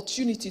more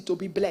opportunity to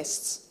be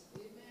blessed.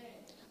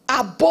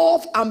 Amen.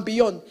 Above and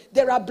beyond.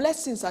 There are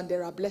blessings and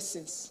there are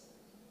blessings.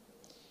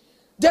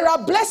 There are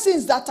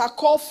blessings that are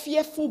called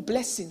fearful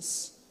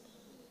blessings.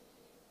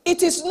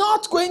 It is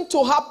not going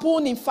to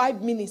happen in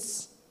 5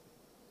 minutes.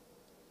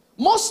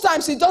 Most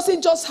times it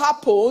doesn't just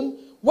happen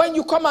when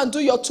you come and do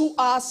your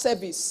 2-hour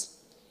service.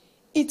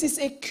 It is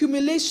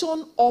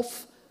accumulation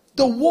of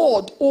the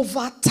word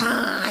over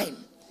time.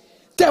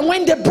 Then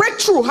when the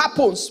breakthrough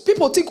happens,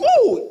 people think,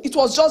 oh, it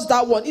was just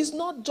that one. It's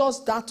not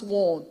just that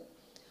one.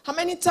 How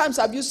many times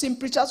have you seen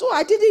preachers? Oh,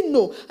 I didn't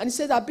know. And he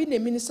said, I've been a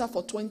minister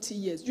for 20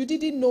 years. You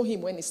didn't know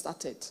him when he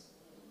started.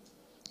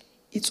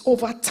 It's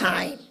over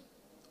time.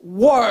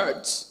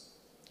 Words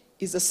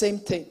is the same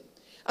thing.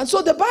 And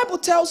so the Bible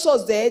tells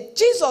us that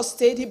Jesus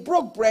stayed, he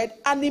broke bread,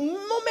 and the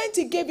moment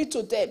he gave it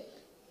to them,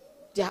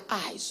 their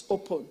eyes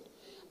opened.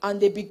 And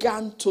they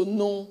began to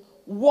know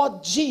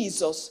what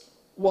Jesus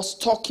was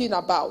talking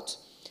about.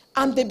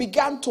 And they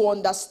began to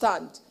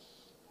understand.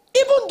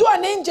 Even though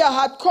an angel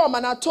had come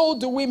and had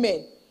told the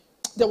women,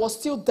 there was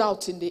still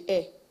doubt in the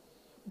air.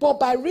 But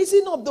by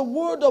reason of the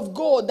word of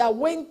God that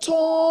went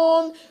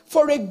on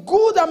for a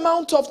good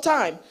amount of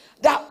time,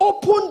 that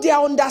opened their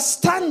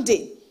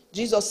understanding.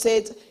 Jesus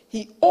said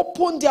he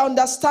opened their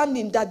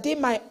understanding that they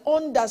might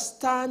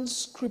understand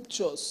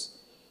scriptures.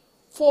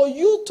 For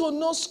you to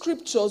know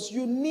scriptures,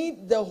 you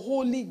need the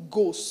Holy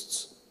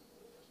Ghost.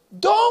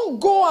 Don't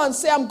go and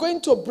say, I'm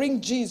going to bring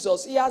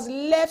Jesus. He has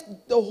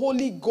left the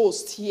Holy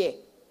Ghost here.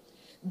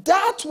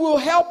 That will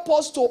help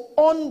us to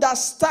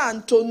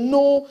understand, to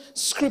know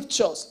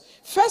scriptures.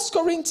 1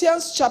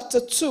 Corinthians chapter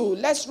 2.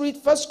 Let's read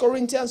 1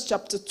 Corinthians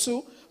chapter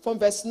 2 from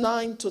verse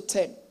 9 to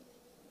 10.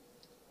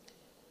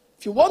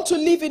 If you want to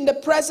live in the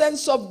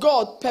presence of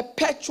God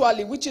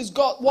perpetually, which is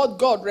what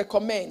God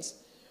recommends,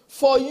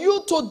 for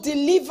you to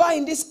deliver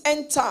in this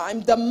end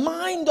time the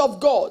mind of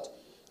God,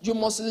 you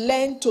must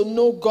learn to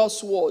know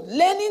God's word.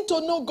 Learning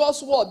to know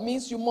God's word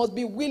means you must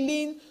be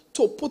willing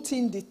to put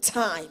in the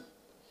time.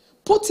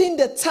 Put in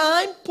the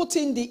time, put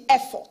in the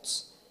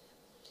effort.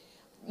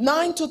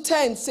 9 to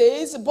 10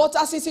 says, but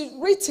as it is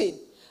written,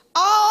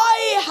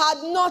 I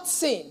had not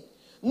seen,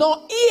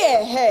 nor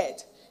ear heard,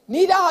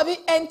 neither have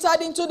it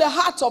entered into the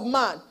heart of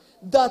man,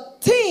 the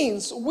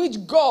things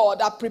which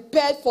God hath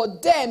prepared for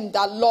them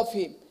that love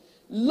him.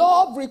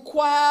 Love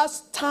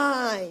requires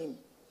time.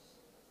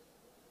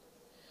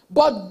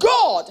 But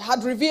God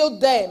had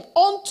revealed them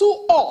unto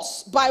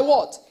us by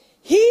what?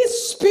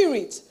 His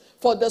Spirit.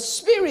 For the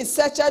Spirit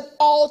searcheth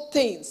all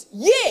things,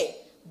 yea,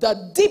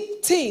 the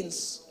deep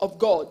things of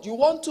God. You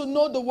want to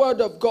know the word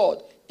of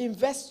God?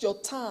 Invest your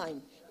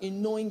time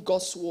in knowing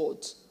God's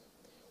word.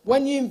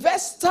 When you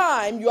invest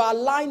time, you are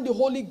allowing the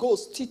Holy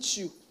Ghost teach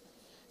you.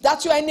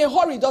 That you are in a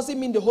hurry doesn't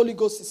mean the Holy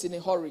Ghost is in a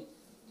hurry.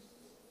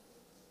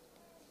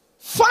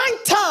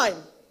 Find time.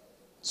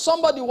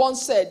 Somebody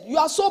once said, you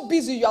are so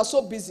busy, you are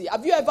so busy.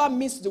 Have you ever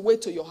missed the way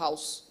to your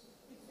house?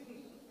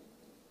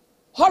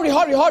 Hurry,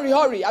 hurry, hurry,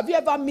 hurry. Have you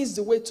ever missed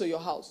the way to your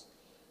house?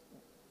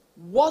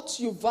 What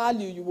you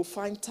value, you will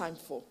find time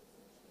for.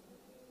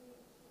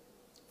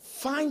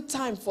 Find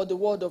time for the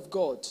word of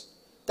God.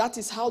 That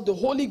is how the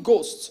Holy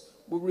Ghost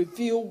will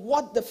reveal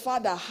what the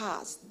Father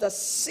has, the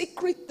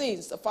secret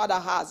things the Father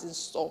has in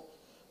store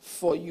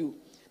for you.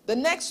 The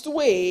next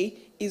way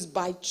is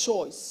by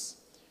choice.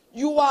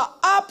 You are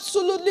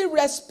absolutely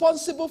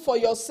responsible for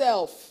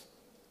yourself.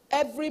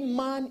 Every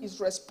man is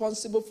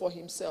responsible for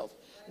himself.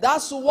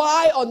 That's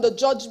why on the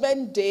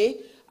judgment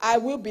day, I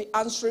will be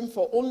answering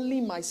for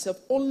only myself,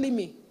 only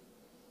me.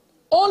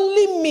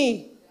 Only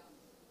me.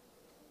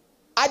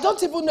 I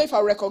don't even know if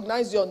I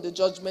recognize you on the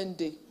judgment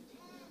day.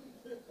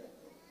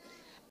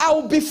 I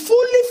will be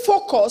fully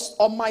focused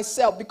on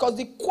myself because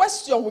the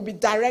question will be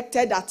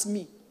directed at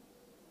me.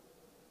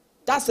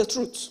 That's the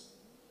truth.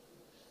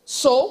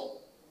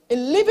 So,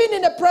 in living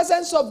in the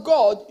presence of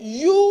God,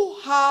 you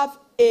have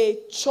a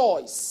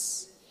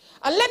choice.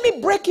 And let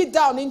me break it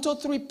down into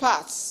 3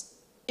 parts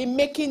in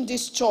making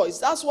this choice.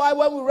 That's why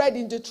when we read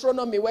in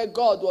Deuteronomy where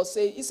God was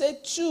saying, he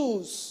said,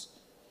 choose.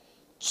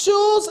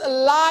 Choose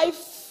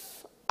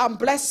life and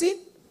blessing,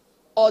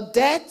 or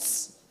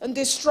death and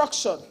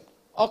destruction,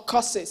 or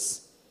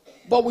curses.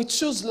 But we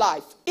choose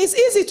life. It's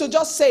easy to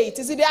just say it,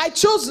 isn't it? I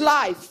choose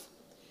life.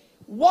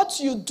 What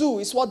you do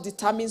is what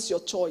determines your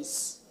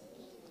choice.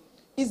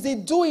 It's the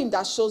doing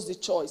that shows the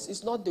choice.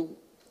 It's not the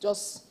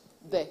just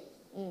there.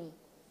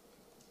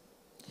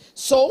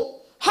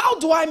 So, how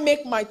do I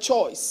make my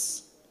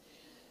choice?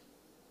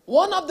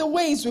 One of the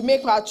ways we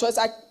make our choice,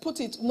 I put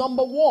it,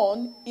 number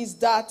one, is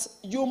that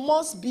you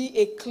must be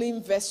a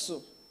clean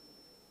vessel.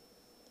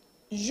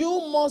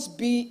 You must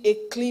be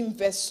a clean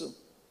vessel.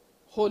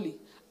 Holy.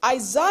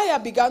 Isaiah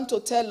began to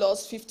tell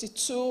us,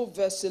 52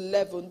 verse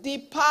 11,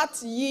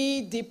 depart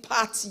ye,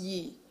 depart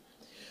ye.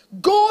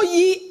 Go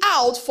ye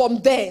out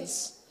from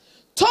thence.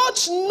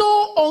 Touch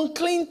no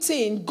unclean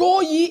thing.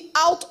 Go ye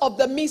out of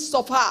the midst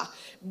of her.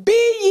 Be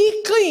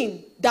ye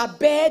clean that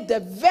bear the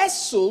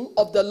vessel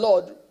of the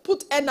Lord.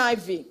 Put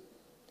NIV.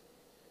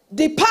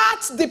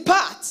 Depart,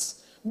 depart.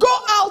 Go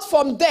out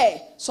from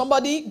there.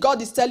 Somebody,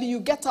 God is telling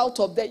you, get out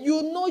of there.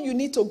 You know you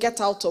need to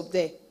get out of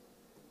there.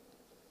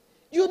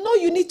 You know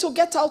you need to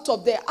get out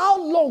of there.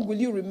 How long will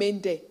you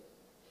remain there?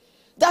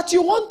 That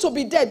you want to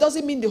be there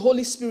doesn't mean the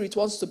Holy Spirit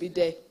wants to be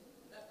there.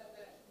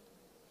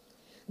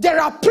 There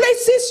are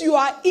places you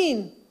are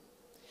in.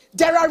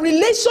 There are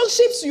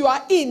relationships you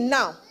are in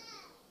now.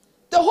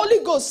 The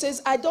Holy Ghost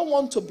says, I don't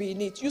want to be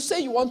in it. You say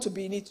you want to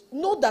be in it.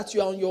 Know that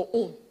you are on your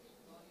own.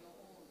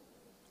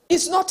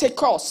 It's not a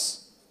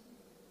curse.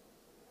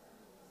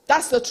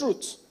 That's the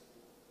truth.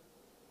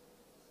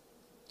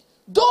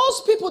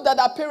 Those people that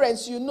are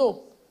parents, you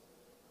know,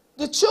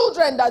 the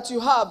children that you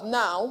have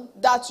now,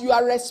 that you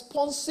are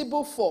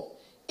responsible for.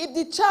 If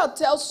the child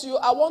tells you,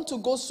 I want to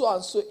go so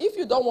and so, if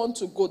you don't want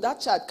to go, that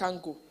child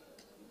can't go.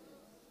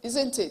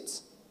 Isn't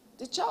it?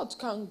 The child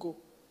can't go.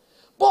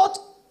 But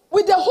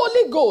with the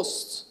Holy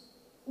Ghost,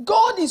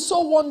 God is so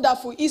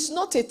wonderful. He's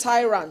not a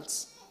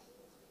tyrant.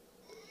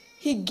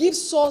 He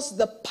gives us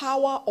the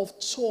power of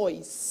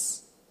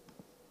choice.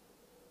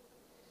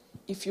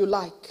 If you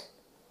like,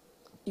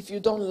 if you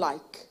don't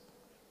like.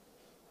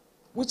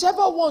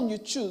 Whichever one you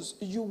choose,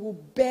 you will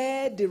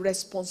bear the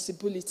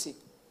responsibility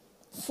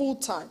full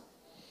time.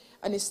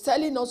 And it's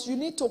telling us you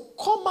need to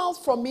come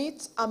out from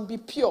it and be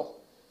pure.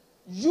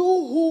 You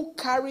who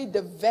carry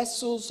the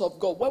vessels of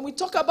God. When we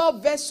talk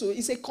about vessel,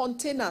 it's a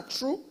container,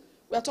 true?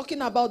 We are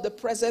talking about the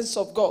presence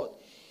of God.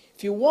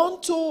 If you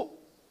want to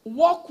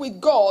walk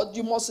with God,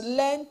 you must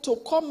learn to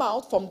come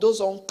out from those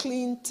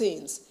unclean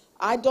things.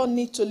 I don't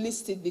need to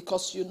list it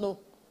because you know.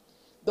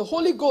 The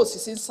Holy Ghost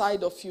is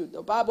inside of you.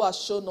 The Bible has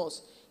shown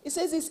us. It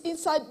says it's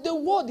inside. The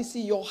word is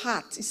in your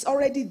heart. It's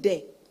already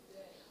there.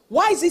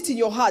 Why is it in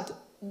your heart?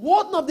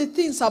 One of the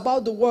things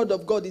about the word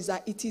of God is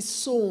that it is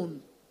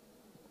sown.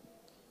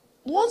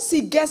 Once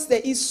it gets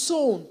there, it's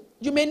sown.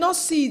 You may not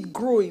see it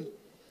growing,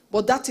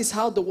 but that is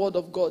how the word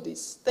of God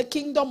is. The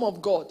kingdom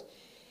of God.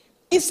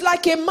 It's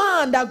like a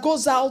man that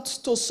goes out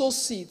to sow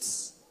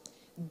seeds.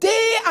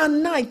 Day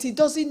and night, he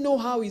doesn't know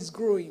how he's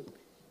growing,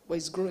 but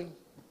he's growing.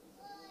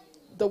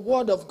 The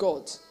word of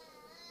God.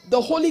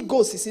 The Holy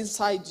Ghost is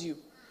inside you.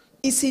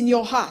 It's in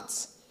your heart.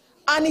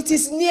 And it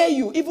is near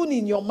you, even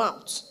in your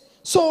mouth.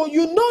 So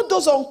you know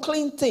those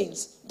unclean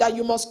things that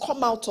you must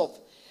come out of.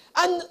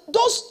 And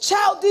those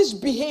childish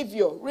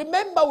behavior.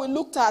 Remember we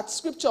looked at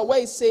scripture where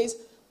it says,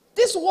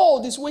 this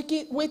world is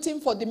waiting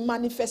for the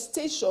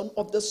manifestation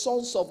of the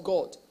sons of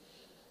God.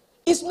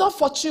 It's not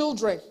for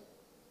children.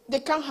 They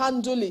can't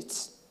handle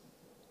it.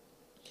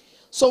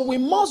 So we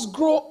must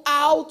grow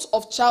out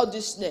of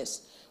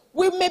childishness.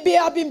 We maybe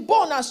have been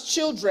born as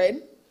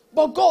children,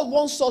 but God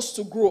wants us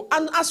to grow.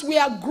 And as we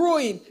are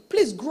growing,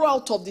 please grow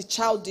out of the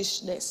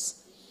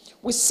childishness.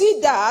 We see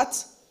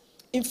that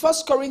in 1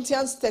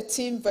 Corinthians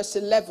 13 verse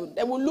 11.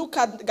 Then we'll look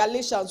at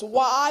Galatians,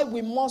 why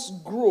we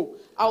must grow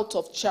out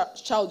of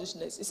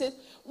childishness. It says,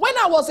 when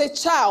I was a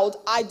child,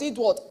 I did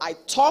what? I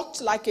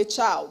talked like a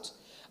child.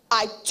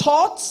 I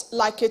thought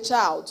like a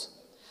child.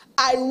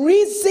 I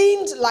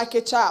reasoned like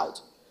a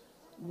child.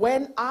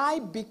 When I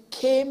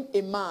became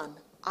a man,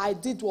 I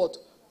did what?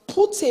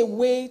 Put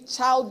away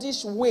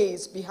childish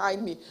ways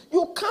behind me.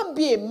 You can't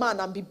be a man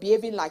and be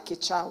behaving like a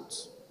child.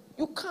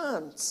 You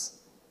can't.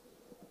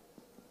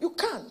 You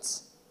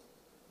can't.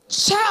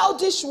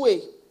 Childish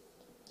way.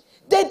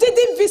 They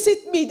didn't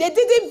visit me. They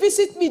didn't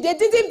visit me. They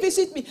didn't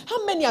visit me.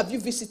 How many have you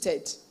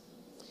visited?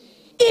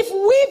 If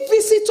we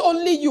visit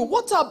only you,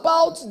 what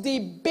about the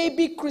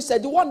baby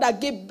Christian, the one that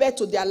gave birth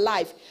to their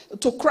life,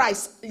 to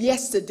Christ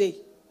yesterday?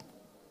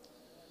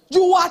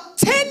 You are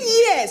 10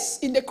 years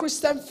in the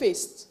Christian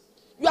faith.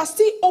 You are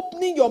still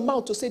opening your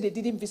mouth to say they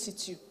didn't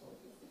visit you.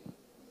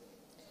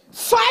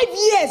 5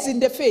 years in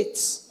the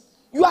faith.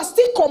 You are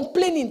still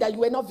complaining that you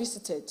were not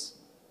visited.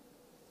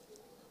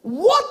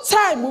 What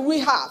time will we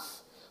have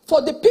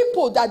for the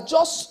people that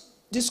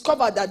just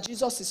discovered that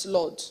Jesus is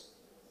Lord?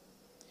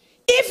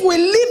 If we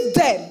leave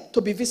them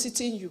to be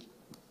visiting you.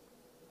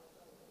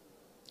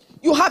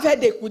 You have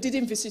headache, we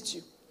didn't visit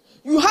you.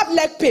 You have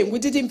leg pain, we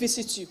didn't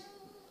visit you.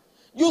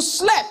 You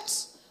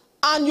slept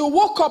and you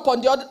woke up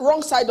on the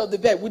wrong side of the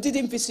bed, we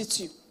didn't visit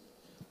you.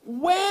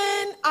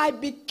 When I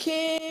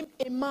became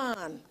a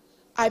man,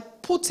 I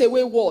put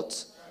away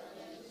what?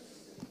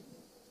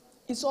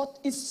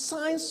 It's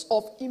signs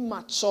of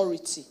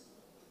immaturity.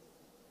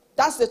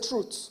 That's the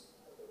truth.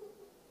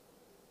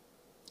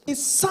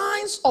 It's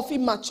signs of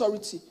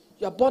immaturity.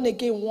 You are born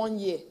again 1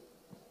 year,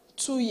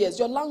 2 years.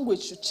 Your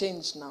language should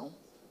change now.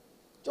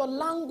 Your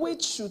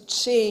language should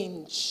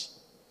change.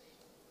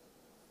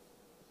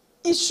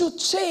 It should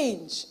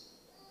change.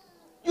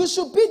 You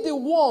should be the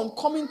one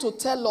coming to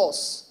tell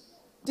us,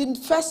 the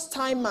first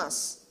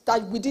timers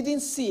that we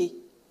didn't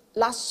see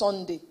last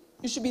Sunday.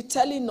 You should be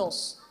telling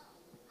us.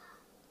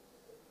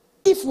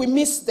 If we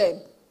miss them,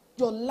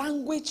 your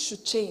language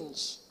should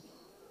change.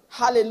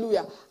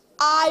 Hallelujah.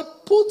 I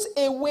put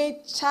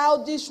away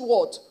childish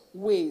what?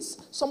 Ways.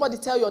 Somebody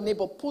tell your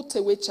neighbor, put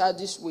away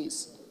childish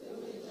ways.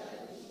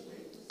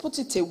 Put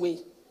it away.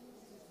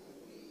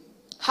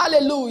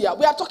 Hallelujah.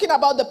 We are talking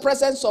about the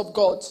presence of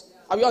God.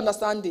 Are you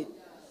understanding?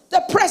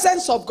 The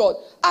presence of God.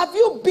 Have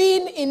you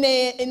been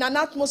in an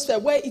atmosphere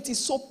where it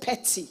is so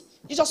petty?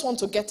 You just want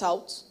to get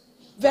out?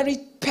 Very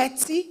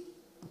petty?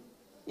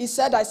 He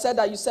said, I said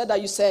that, you said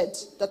that, you said.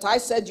 That I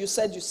said, you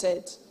said, you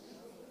said.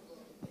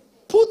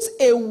 Put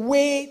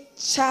away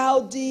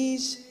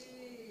childish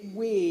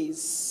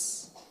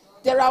ways.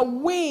 There are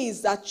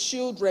ways that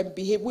children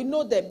behave. We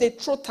know them. They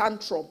throw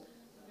tantrum.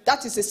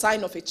 That is a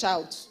sign of a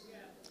child.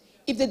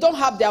 If they don't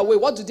have their way,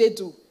 what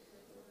do?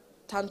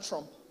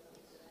 Tantrum.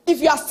 If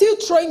you are still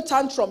throwing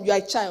tantrum, you are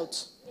a child.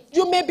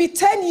 You may be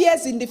 10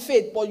 years in the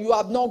faith, but you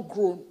have not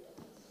grown.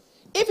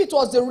 If it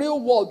was the real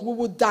world, we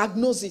would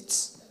diagnose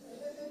it.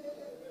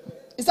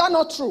 Is that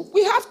not true?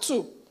 We have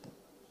to.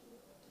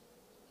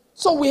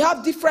 So we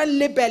have different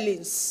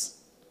labelings.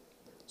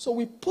 So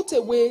we put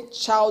away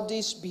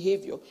childish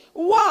behavior.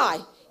 Why?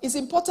 It's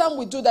important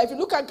we do that. If you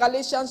look at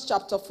Galatians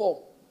chapter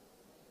 4.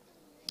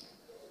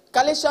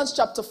 Galatians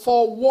chapter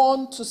 4,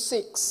 1 to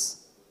 6.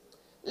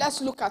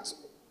 Let's look at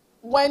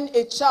when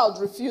a child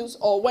refuses,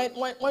 or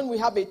when we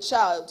have a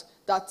child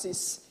that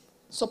is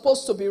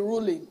supposed to be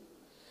ruling.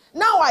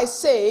 Now I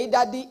say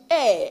that the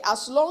heir,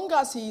 as long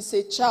as he is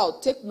a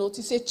child, take note,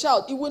 he's a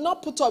child. He will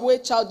not put away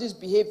childish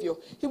behavior.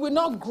 He will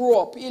not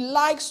grow up. He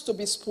likes to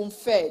be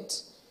spoon-fed.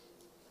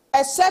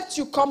 Except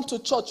you come to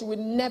church, you will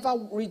never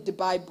read the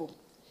Bible.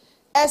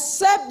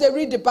 Except they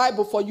read the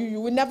Bible for you, you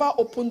will never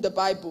open the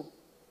Bible.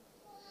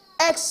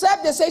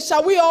 Except they say,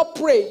 shall we all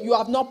pray? You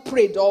have not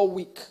prayed all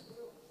week.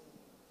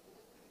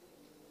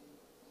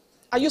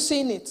 Are you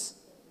seeing it?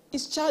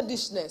 It's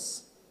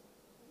childishness.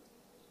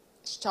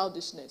 It's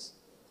childishness.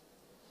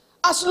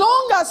 As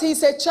long as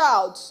he's a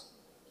child,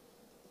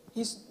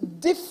 he's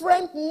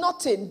different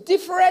nothing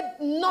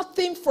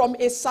from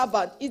a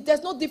servant.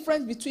 There's no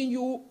difference between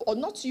you or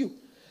not you.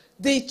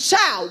 The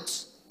child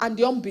and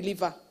the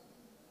unbeliever.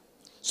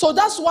 So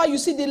that's why you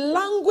see the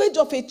language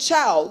of a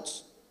child,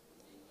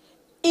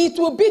 it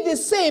will be the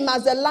same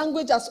as the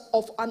language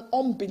of an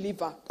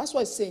unbeliever. That's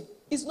what it's saying.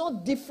 It's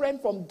not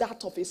different from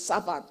that of a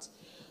servant.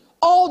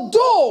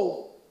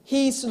 Although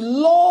he is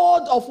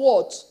Lord of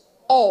what?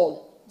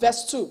 All.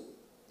 Verse 2.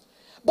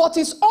 But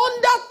is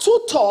under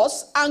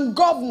tutors and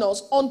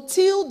governors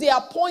until the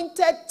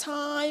appointed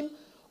time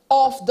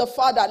of the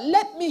Father.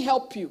 Let me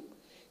help you.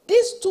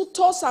 These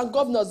tutors and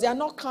governors, they are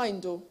not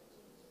kind, though.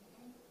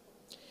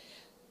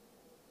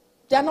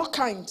 They are not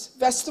kind.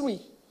 Verse 3.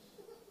 Even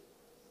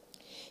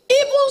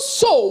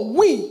so,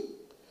 we,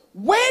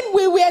 when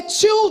we were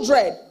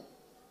children,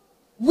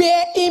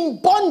 were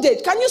in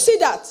bondage. Can you see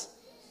that?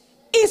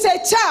 He's a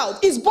child.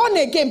 He's born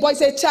again, but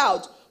he's a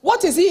child.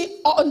 What is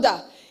he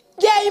under?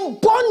 They are in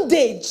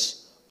bondage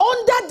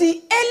under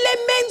the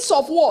elements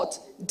of what?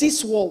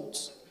 This world.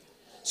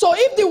 So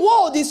if the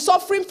world is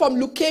suffering from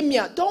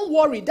leukemia, don't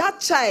worry. That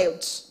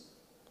child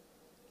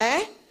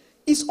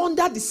is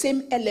under the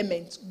same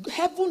element.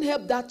 Heaven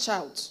help that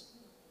child.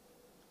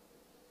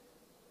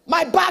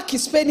 My back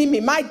is paining me.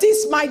 My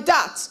this, my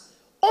that.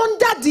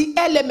 Under the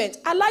element.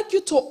 I like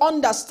you to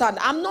understand.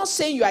 I'm not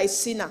saying you are a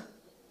sinner.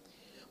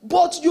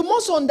 But you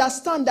must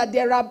understand that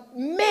there are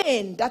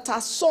men that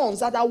are sons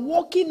that are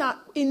walking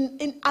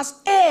as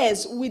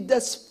heirs with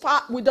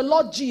the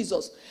Lord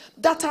Jesus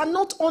that are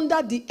not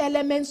under the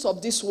elements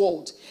of this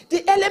world.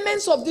 The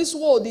elements of this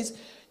world is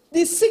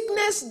the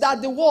sickness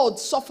that the world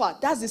suffers.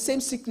 That's the same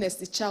sickness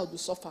the child will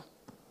suffer.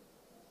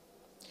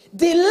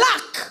 The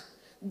lack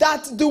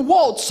that the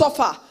world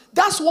suffers,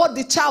 that's what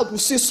the child will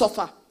still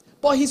suffer.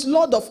 But he's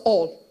Lord of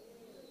all.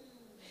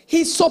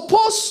 He's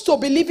supposed to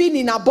be living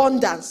in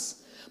abundance.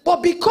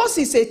 But because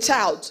he's a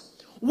child,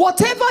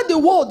 whatever the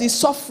world is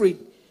suffering,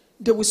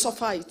 they will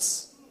suffer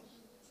it.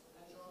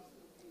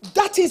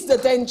 That is the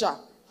danger.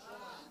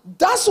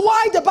 That's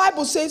why the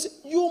Bible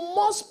says you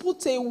must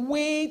put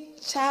away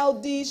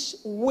childish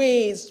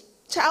ways,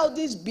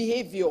 childish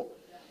behavior,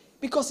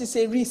 because it's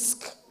a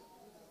risk.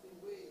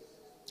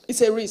 It's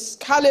a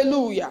risk.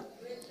 Hallelujah.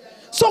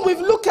 So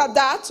we've looked at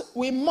that.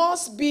 We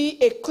must be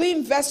a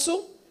clean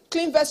vessel.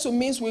 Clean vessel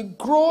means we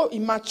grow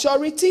in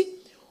maturity.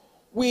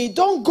 We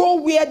don't go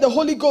where the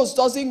Holy Ghost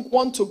doesn't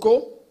want to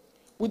go.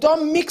 We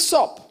don't mix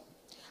up.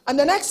 And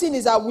the next thing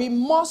is that we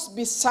must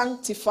be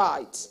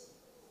sanctified.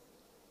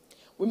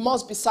 We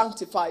must be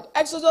sanctified.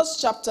 Exodus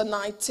chapter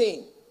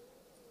 19.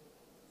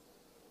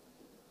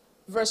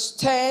 Verse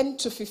 10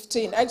 to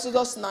 15.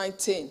 Exodus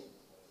 19.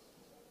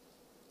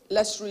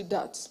 Let's read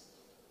that.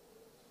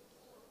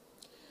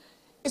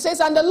 It says,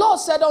 and the Lord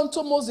said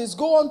unto Moses,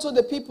 go unto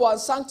the people and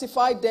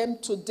sanctify them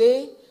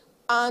today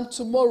and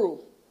tomorrow,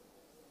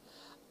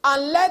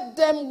 and let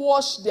them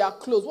wash their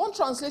clothes. One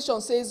translation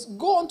says,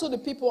 go unto the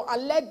people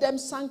and let them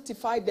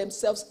sanctify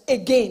themselves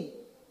again.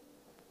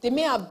 They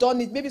may have done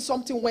it. Maybe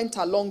something went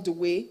along the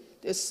way.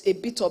 There's a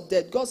bit of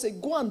that. God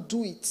said, go and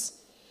do it.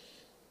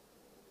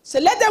 So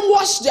let them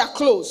wash their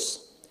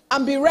clothes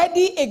and be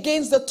ready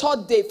against the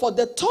third day. For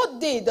the third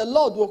day, the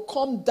Lord will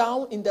come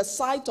down in the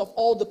sight of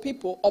all the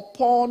people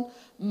upon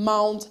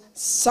Mount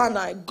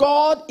Sinai.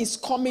 God is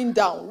coming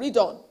down. Read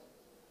on.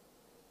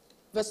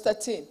 Verse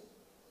 13.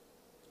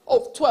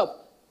 Oh, 12.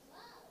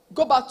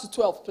 Go back to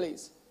 12,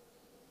 please.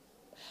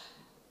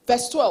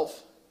 Verse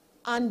 12.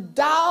 And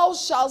thou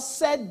shalt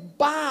set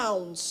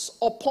bounds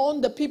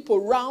upon the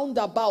people round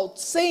about,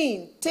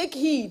 saying, take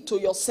heed to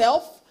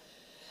yourself,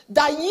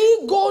 that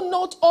ye go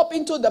not up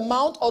into the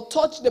mount or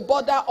touch the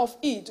border of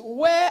it,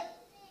 where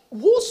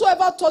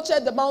whosoever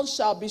toucheth the mount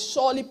shall be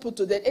surely put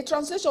to death. A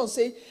translation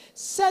says,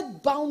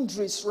 set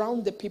boundaries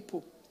round the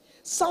people.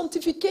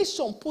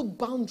 Sanctification, put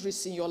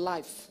boundaries in your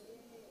life.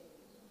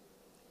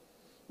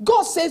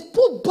 God says,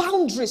 put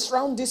boundaries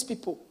around these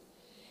people.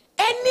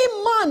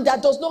 Any man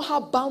that does not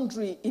have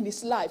boundary in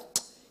his life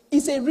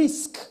is a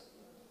risk.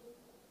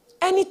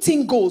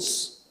 Anything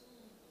goes.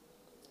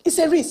 It's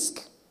a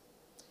risk.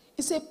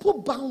 He said,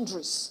 put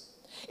boundaries.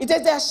 It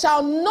says, there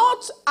shall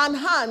not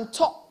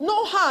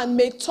no hand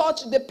may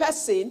touch the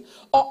person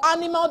or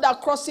animal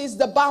that crosses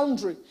the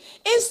boundary.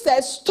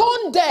 Instead,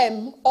 stone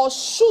them or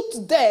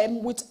shoot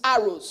them with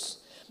arrows.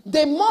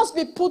 They must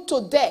be put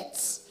to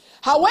death.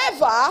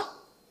 However,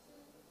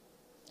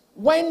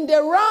 when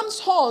the ram's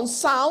horn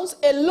sounds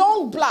a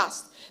long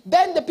blast,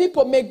 then the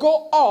people may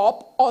go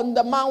up on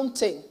the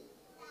mountain.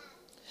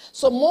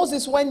 So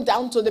Moses went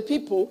down to the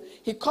people.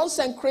 He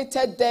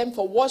consecrated them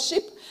for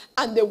worship,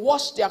 and they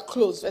washed their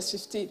clothes. Verse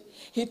 15.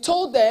 He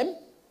told them,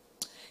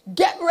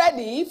 get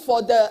ready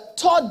for the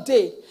third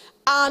day,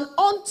 and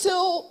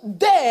until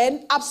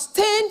then,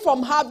 abstain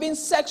from having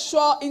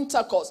sexual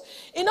intercourse.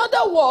 In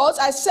other words,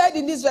 I said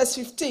in this verse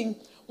 15,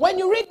 when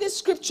you read this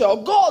scripture,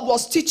 God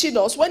was teaching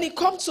us, when it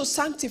comes to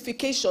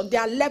sanctification,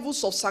 there are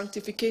levels of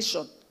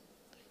sanctification.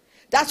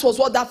 That was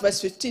what that verse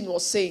 15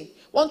 was saying.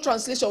 One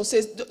translation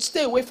says,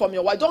 stay away from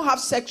your wife. Don't have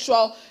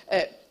sexual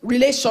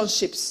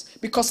relationships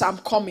because I'm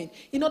coming.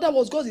 In other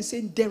words, God is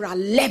saying there are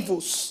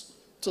levels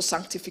to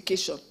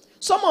sanctification.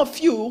 Some of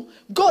you,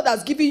 God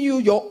has given you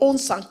your own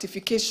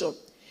sanctification.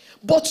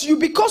 But you,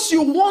 because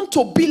you want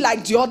to be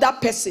like the other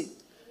person,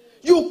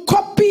 you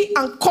copy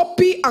and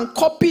copy and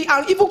copy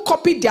and even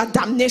copy their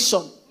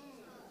damnation.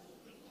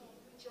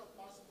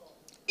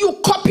 You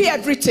copy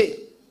everything.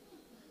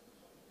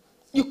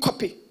 You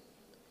copy.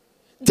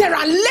 There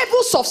are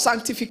levels of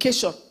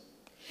sanctification.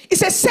 It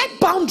says set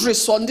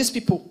boundaries on these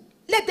people.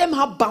 Let them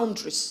have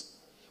boundaries.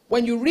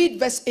 When you read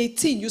verse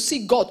 18, you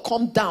see God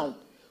come down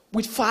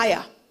with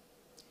fire.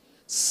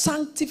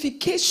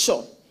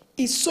 Sanctification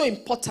is so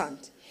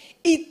important.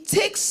 It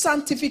takes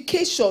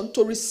sanctification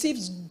to receive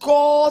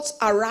God's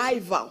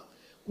arrival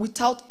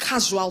without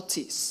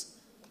casualties.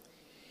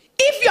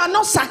 If you are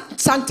not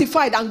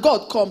sanctified and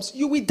God comes,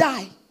 you will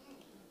die.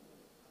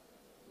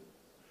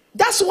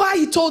 That's why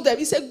he told them,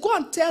 he said, go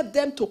and tell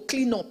them to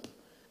clean up.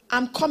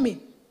 I'm coming.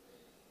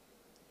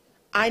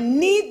 I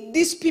need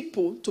these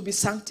people to be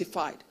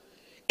sanctified.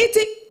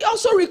 It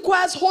also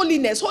requires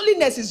holiness.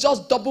 Holiness is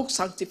just double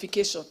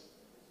sanctification.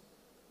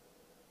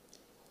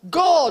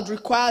 God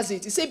requires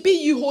it. He said, be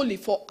ye holy,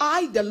 for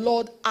I, the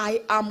Lord,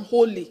 I am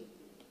holy.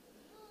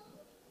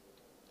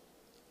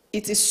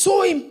 It is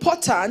so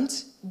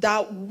important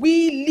that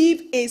we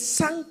live a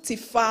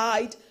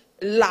sanctified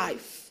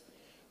life.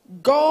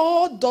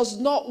 God does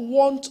not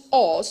want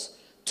us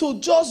to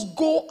just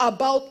go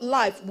about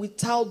life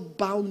without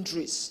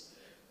boundaries.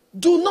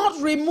 Do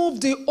not remove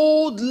the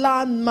old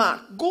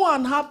landmark. Go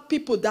and have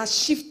people that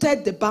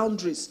shifted the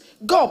boundaries.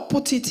 God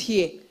put it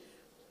here.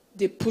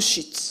 They push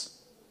it.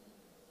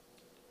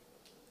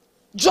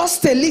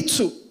 Just a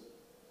little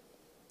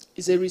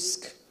is a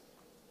risk.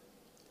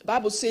 The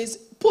Bible says,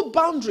 put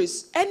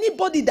boundaries.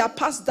 Anybody that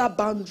passed that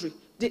boundary,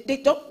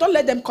 they don't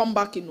let them come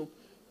back, you know.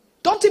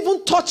 Don't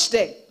even touch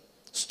them.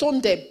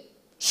 Stone them.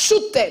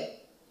 Shoot them.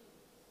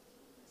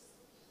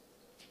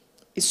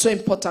 It's so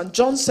important.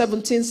 John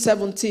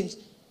 17:17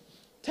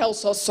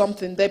 tells us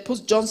something. They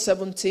put John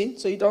 17,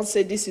 so you don't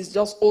say this is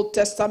just Old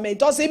Testament. It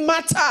doesn't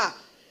matter.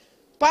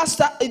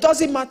 Pastor, it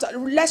doesn't matter.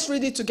 Let's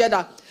read it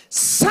together.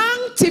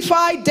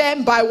 Sanctify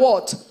them by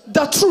what?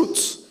 The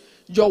truth.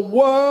 Your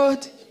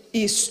word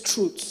is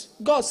truth.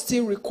 God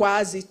still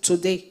requires it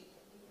today.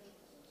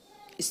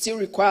 He still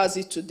requires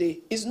it today.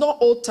 It's not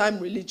old-time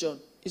religion.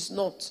 It's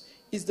not.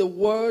 It's the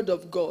word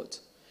of God.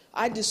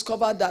 I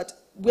discovered that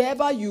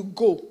wherever you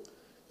go,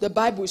 the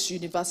Bible is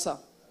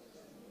universal.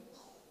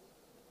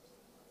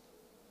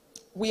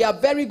 we are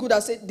very good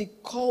at saying the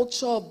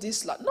culture of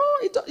this land. No,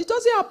 it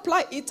doesn't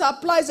apply. It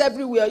applies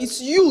everywhere. It's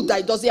you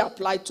that it doesn't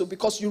apply to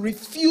because you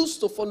refuse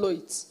to follow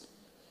it.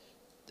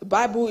 The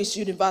Bible is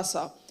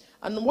universal.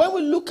 And when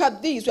we look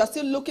at this, we are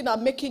still looking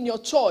at making your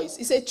choice.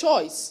 It's a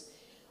choice.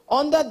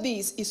 Under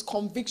this is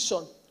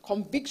conviction.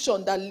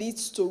 Conviction that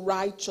leads to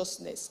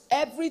righteousness.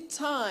 Every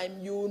time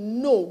you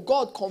know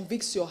God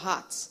convicts your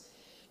heart,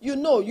 you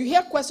know, you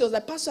hear questions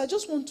like, Pastor, I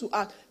just want to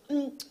ask,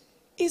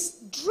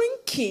 is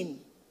drinking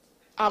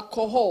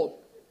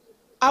alcohol,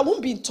 I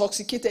won't be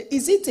intoxicated,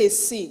 is it a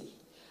sin?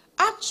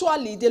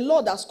 Actually, the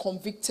Lord has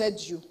convicted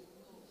you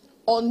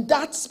on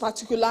that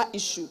particular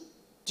issue.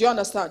 Do you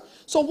understand?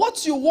 So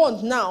what you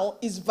want now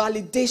is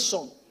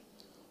validation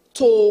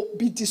to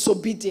be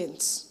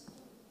disobedient.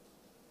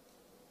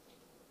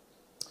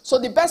 So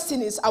the best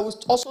thing is, I will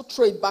also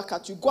throw it back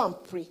at you. Go and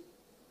pray.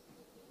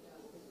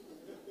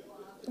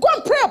 Go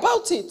and pray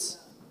about it.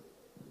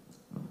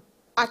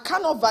 I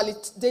cannot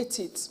validate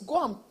it.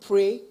 Go and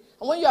pray.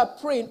 And when you are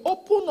praying,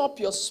 open up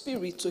your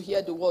spirit to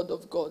hear the word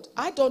of God.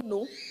 I don't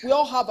know. We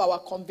all have our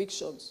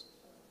convictions.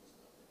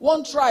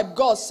 One tribe,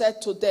 God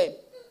said to them,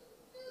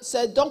 he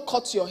said, don't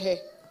cut your hair.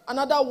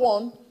 Another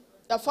one,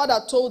 their father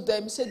told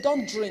them, he said,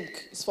 don't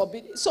drink. It's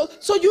forbidden. So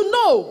you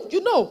know.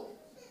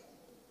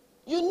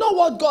 You know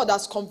what God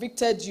has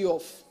convicted you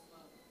of.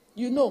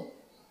 You know.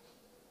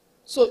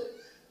 So,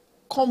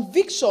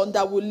 conviction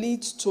that will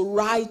lead to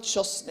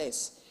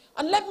righteousness.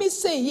 And let me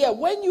say here,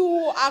 when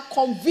you are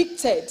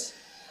convicted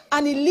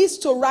and it leads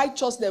to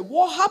righteousness,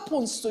 what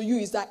happens to you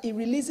is that it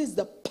releases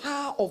the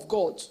power of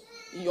God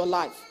in your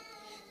life.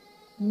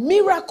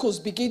 Miracles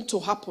begin to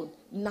happen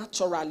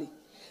naturally.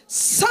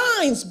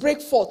 Signs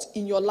break forth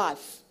in your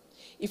life.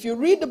 If you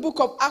read the book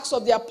of Acts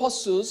of the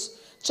Apostles,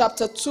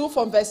 chapter 2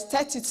 from verse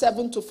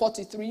 37 to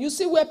 43, you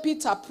see where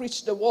Peter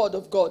preached the word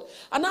of God.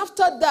 And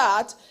after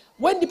that,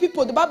 when the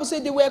people, the Bible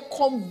said they were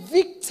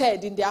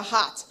convicted in their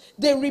heart.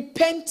 They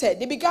repented.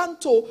 They began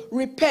to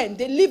repent.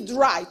 They lived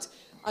right.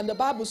 And the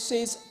Bible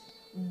says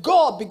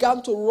God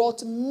began to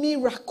wrought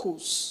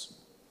miracles.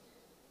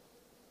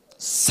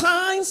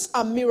 Signs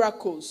and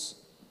miracles.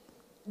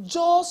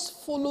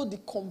 Just follow the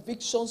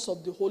convictions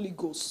of the Holy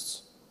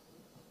Ghost.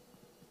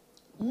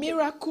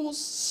 Miracles,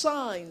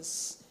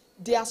 signs,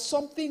 they are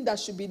something that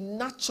should be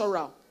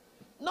natural.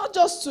 Not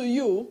just to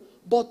you,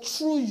 but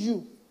through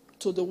you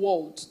to the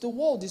world. The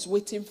world is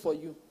waiting for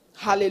you.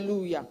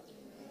 Hallelujah.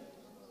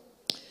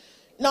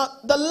 Now,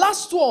 the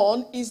last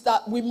one is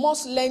that we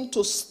must learn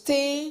to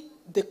stay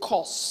the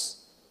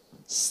course.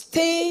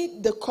 Stay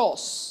the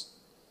course.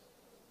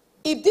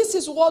 If this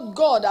is what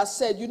God has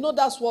said, you know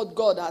that's what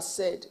God has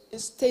said.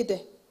 Stay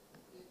there.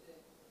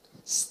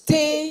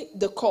 Stay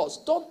the course.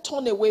 Don't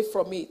turn away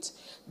from it.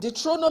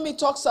 Deuteronomy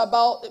talks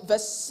about,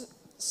 verse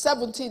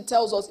 17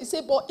 tells us, it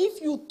said, but if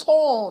you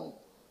turn,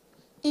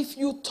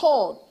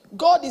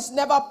 God is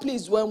never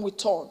pleased when we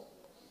turn.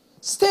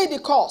 Stay the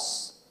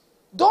course.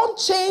 Don't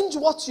change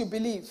what you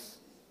believe.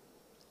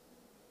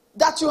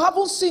 That you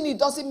haven't seen it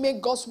doesn't make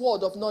God's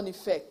word of none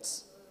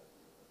effect.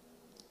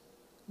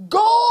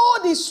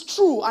 God is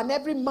true and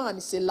every man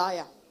is a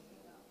liar.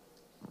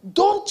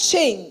 Don't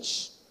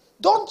change.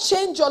 Don't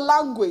change your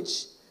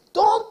language.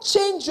 Don't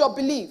change your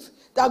belief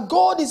that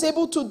God is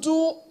able to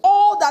do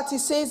all that he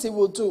says he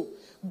will do.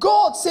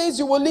 God says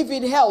you will live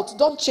in health.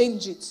 Don't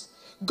change it.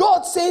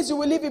 God says you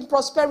will live in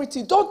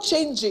prosperity. Don't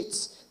change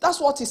it. That's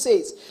what he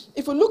says.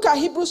 If we look at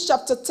Hebrews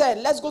chapter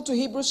 10, let's go to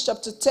Hebrews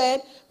chapter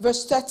 10,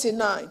 verse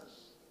 39.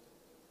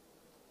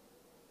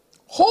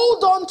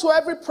 Hold on to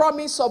every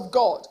promise of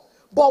God.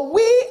 But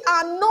we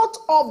are not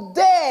of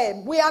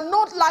them. We are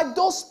not like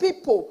those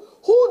people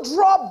who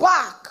draw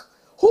back,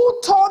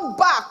 who turn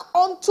back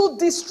unto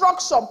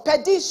destruction,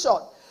 perdition.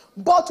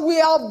 But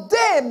we are of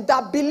them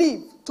that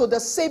believe to the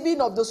saving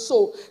of the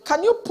soul.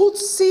 Can you put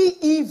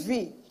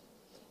CEV?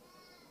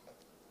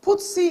 Put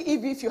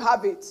CEV if you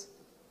have it.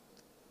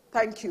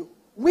 Thank you.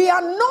 We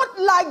are not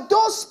like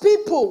those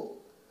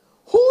people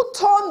who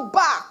turn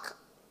back.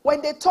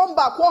 When they turn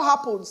back, what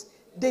happens?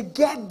 They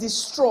get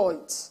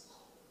destroyed.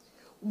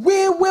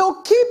 We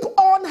will keep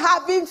on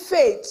having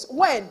faith.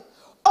 When?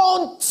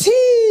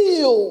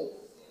 Until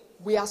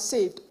we are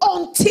saved.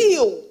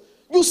 Until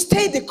you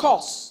stay the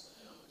course.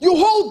 You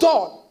hold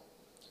on.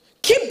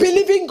 Keep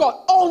believing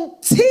God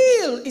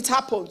until it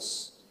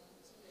happens.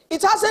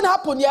 It hasn't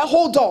happened yet.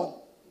 Hold on.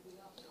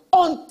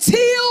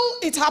 Until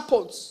it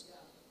happens.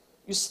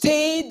 You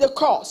stay the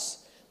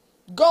course.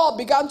 God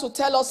began to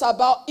tell us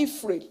about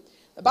Ephraim.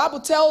 The Bible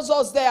tells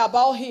us there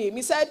about him.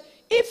 He said,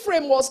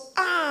 Ephraim was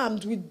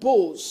armed with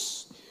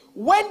bows.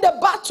 When the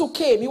battle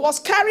came, he was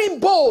carrying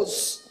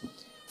bows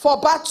for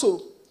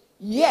battle.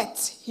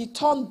 Yet, he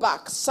turned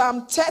back.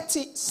 Psalm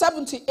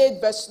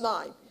 78 verse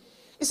 9.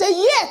 He said,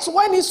 yet,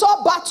 when he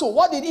saw battle,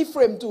 what did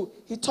Ephraim do?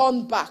 He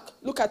turned back.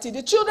 Look at it.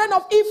 The children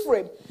of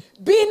Ephraim,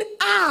 being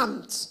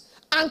armed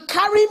and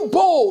carrying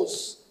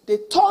bows, they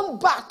turned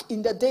back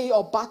in the day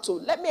of battle.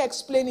 Let me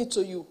explain it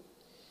to you.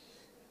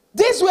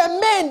 These were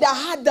men that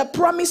had the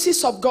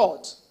promises of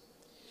God.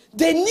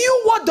 They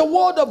knew what the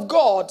word of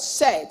God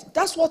said.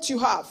 That's what you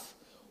have.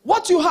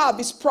 What you have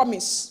is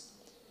promise.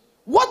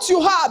 What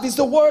you have is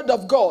the word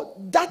of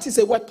God. That is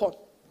a weapon.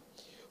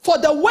 For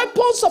the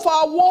weapons of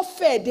our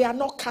warfare, they are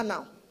not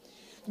carnal.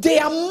 They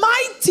are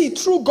mighty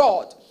through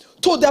God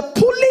to the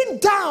pulling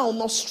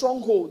down of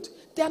stronghold.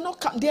 They are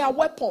not. They are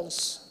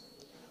weapons.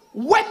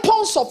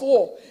 Weapons of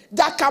war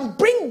that can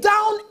bring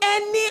down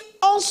any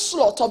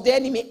onslaught of the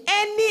enemy,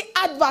 any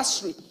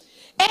adversary,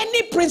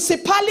 any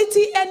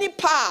principality, any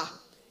power.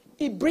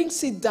 It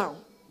brings it down.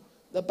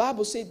 The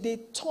Bible says they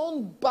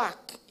turn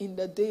back in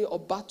the day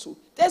of battle.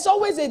 There's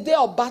always a day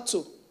of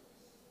battle.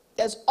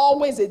 There's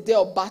always a day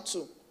of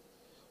battle.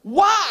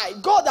 Why?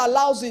 God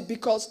allows it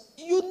because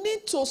you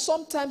need to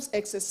sometimes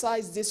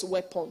exercise these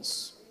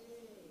weapons.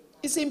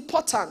 It's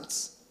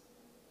important.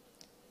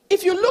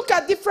 If you look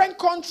at different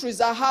countries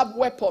that have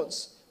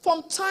weapons,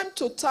 from time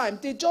to time,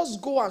 they just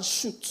go and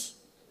shoot.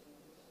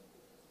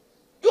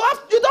 You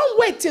don't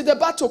wait till the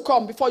battle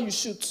comes before you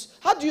shoot.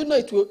 How do you know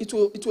it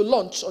will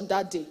launch on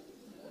that day?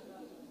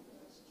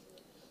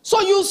 So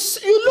you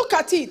look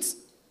at it.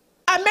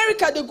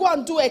 America, they go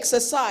and do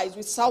exercise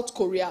with South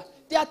Korea.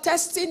 They are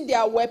testing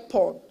their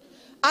weapon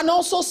and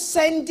also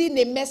sending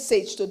a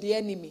message to the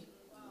enemy.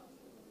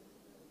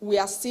 We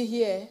are still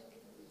here.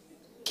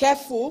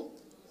 Careful.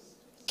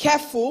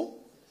 Careful.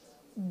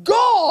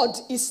 God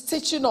is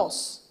teaching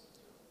us.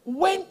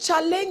 When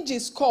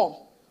challenges come,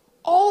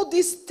 all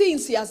these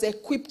things he has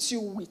equipped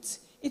you with,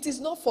 it is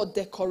not for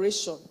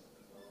decoration.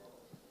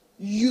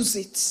 Use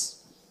it.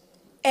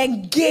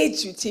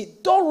 Engage with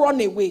it. Don't run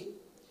away.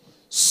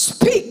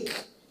 Speak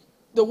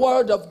the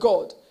word of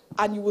God,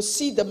 and you will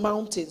see the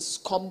mountains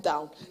come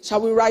down.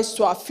 Shall we rise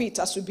to our feet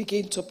as we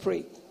begin to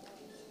pray?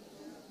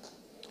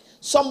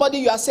 Somebody,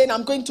 you are saying,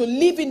 I'm going to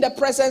live in the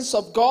presence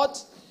of God.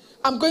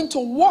 I'm going to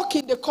walk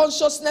in the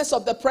consciousness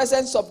of the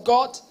presence of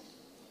God.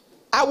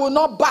 I will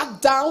not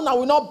back down. I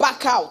will not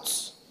back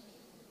out.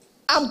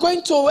 I'm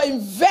going to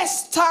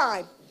invest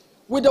time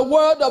with the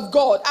word of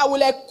God. I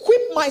will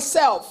equip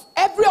myself.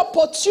 Every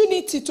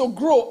opportunity to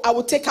grow, I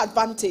will take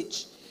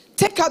advantage.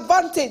 Take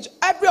advantage.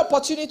 Every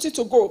opportunity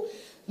to grow.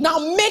 Now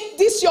make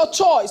this your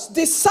choice.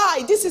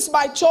 Decide, this is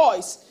my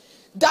choice,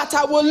 that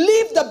I will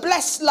live the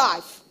blessed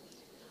life.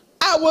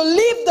 I will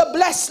live the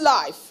blessed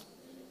life.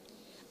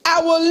 I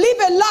will live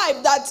a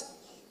life that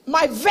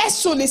my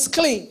vessel is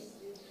clean.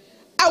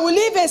 I will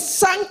live a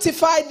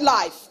sanctified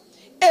life,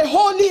 a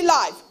holy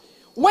life.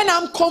 When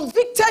I'm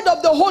convicted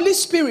of the Holy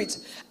Spirit,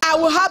 I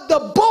will have the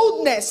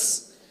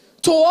boldness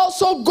to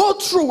also go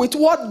through with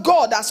what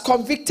God has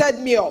convicted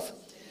me of.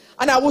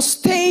 And I will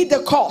stay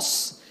the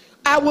course.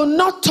 I will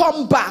not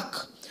turn back.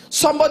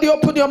 Somebody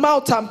open your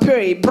mouth and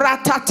pray.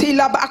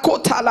 Bratatila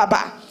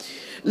bakotalaba.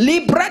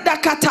 Librada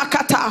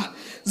katakata.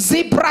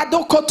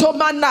 Zibrado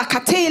kotomana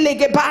katele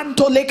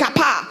gebanto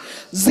lekapa.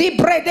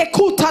 Zibrede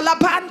kuta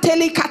labante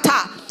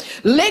likata.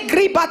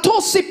 Legribato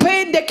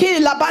sipende ki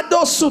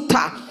labado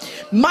suta.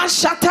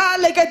 Mashata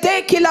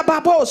legedeki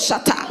lababo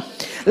shata.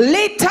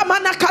 Leta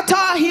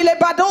manakata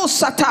hilebado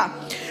sata.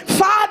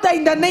 Father,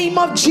 in the name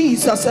of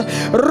Jesus,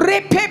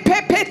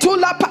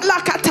 repepepetula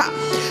palakata,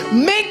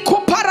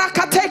 meko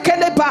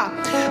parakatekeleba,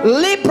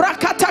 libra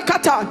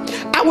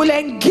katakata. I will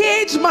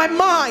engage my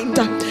mind.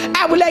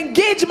 I will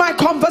engage my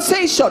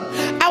conversation.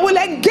 I will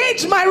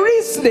engage my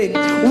reasoning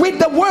with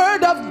the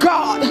word of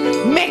God.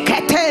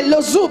 Mekete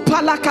lozu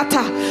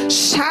palakata,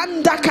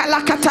 shanda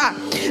kalakata,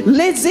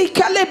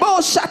 lezika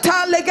lebo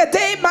shata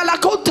legede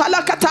malakota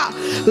lakata,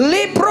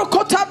 libro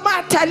kota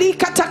matali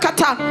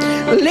katakata,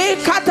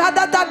 lekata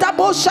da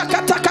bosha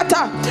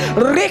katakata,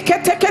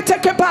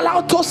 reketeketeke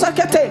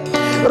balautosakete,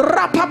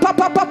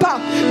 rapapapapapa.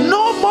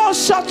 No more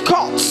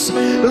shortcuts.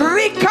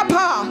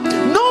 Rikapa.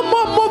 No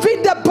more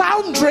moving the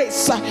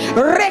boundaries.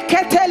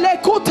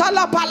 Reketele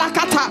kutala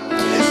balakata.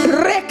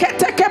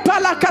 Reketeke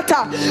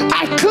balakata.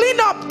 I clean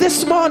up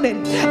this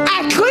morning.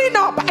 I clean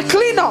up. I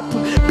clean up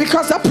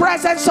because the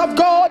presence of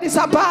God is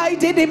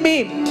abiding in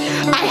me.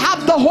 I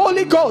have the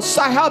Holy Ghost.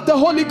 I have the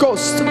Holy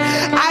Ghost.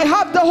 I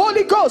have the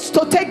Holy Ghost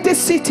to take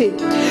this city.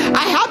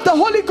 I have the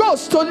Holy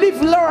Ghost to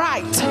live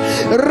right.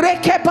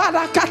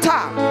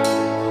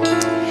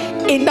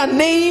 In the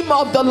name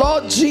of the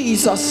Lord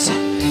Jesus.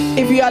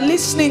 If you are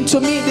listening to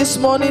me this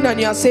morning and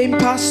you are saying,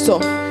 Pastor,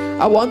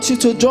 I want you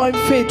to join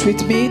faith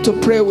with me, to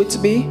pray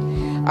with me.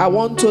 I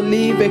want to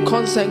live a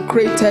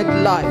consecrated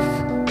life.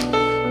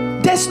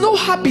 There's no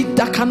habit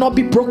that cannot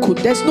be broken.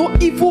 There's no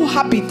evil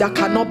habit that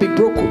cannot be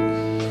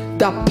broken.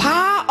 The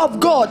power of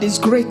God is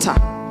greater.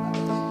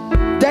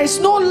 There is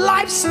no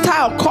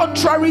lifestyle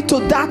contrary to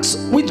that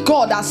which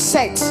God has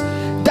set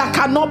that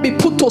cannot be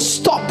put to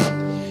stop.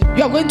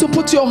 You are going to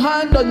put your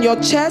hand on your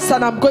chest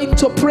and I'm going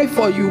to pray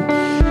for you.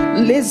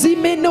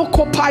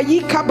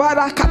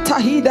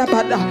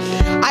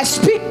 I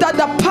speak that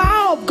the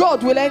power of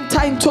God will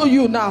enter into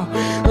you now.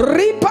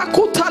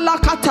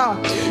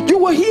 You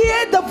will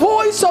hear the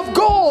voice of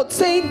God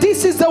saying,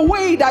 this is the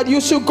way that you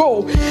should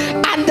go.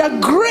 And the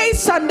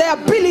grace and the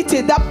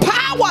ability, the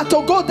power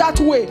to go that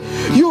way,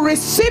 you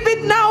receive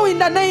it now in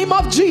the name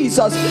of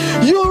Jesus.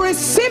 You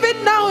receive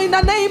it now in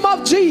the name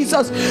of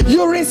Jesus.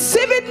 You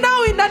receive it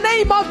now in the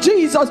name of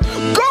Jesus.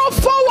 Go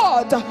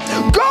forward.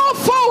 Go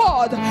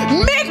forward.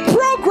 Make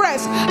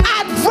progress.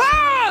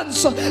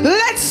 Advance.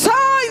 Let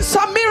signs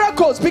and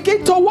miracles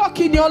begin to work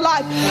in your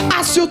life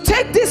as you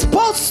take this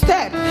bold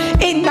step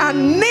in the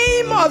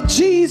name of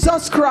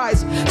Jesus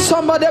Christ.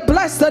 Somebody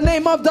bless the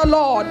name of the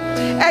Lord.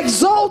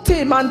 Exalt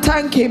him and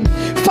thank him.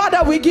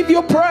 Father, we give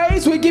you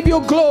praise. We give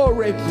you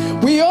glory.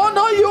 We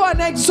honor you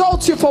and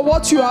exalt you for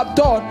what you have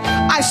done.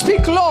 I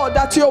speak, Lord,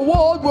 that your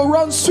word will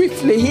run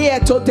swiftly here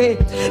today.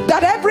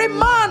 That every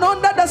man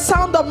under the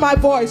sound of my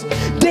voice,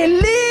 they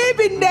live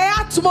in the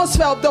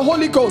atmosphere of the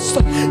Holy Ghost.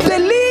 They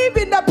live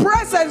in the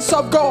presence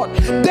of God.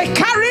 They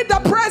carry the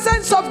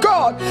presence of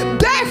God.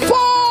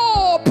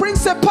 Therefore,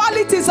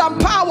 principalities and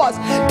powers,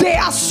 they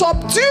are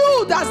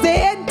subdued as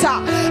they enter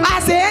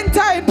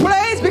a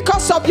place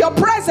because of your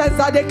presence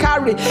that they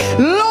carry.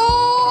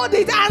 Lord,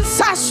 it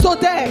answers to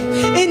them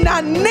in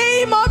the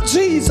name of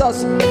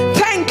Jesus.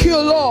 Thank you,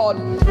 Lord,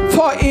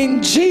 for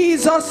in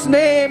Jesus'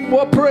 name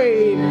we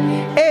pray.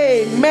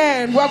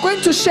 Amen. We're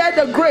going to share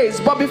the grace,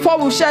 but before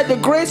we share the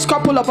grace,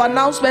 couple of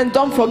announcements.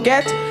 Don't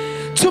forget,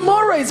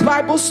 tomorrow is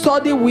Bible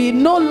study. We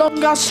no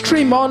longer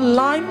stream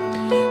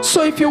online.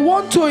 So if you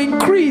want to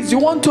increase, you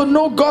want to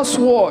know God's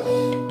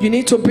word, you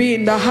need to be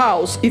in the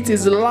house. It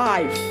is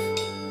live.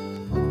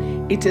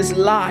 It is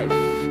live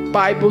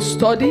Bible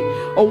study.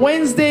 On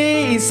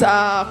Wednesday is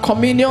a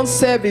communion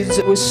service.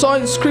 We saw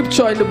in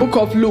scripture in the book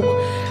of Luke,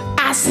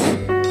 as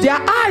their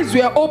eyes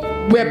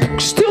were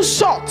still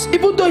shut,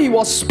 even though he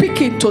was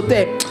speaking to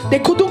them, they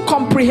couldn't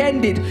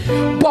comprehend it.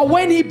 But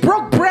when he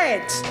broke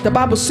bread, the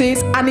Bible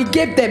says, and he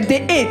gave them,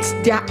 they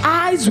ate, their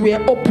eyes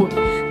were open.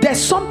 There's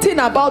something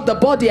about the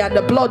body and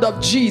the blood of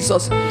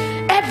Jesus.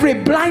 Every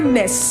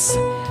blindness,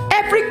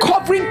 every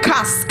covering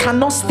cast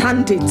cannot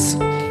stand it.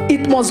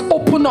 It must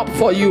open up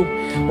for you.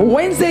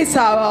 Wednesday is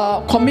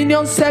our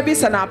communion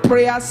service and our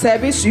prayer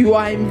service. You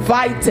are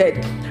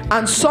invited.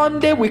 And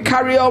Sunday we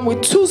carry on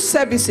with 2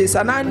 services,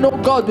 and I know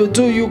God will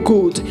do you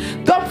good.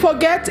 Don't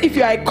forget, if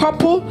you are a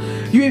couple,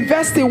 you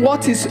invest in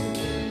what is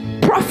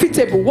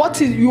profitable,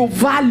 what is you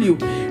value.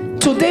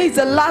 Today is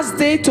the last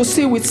day to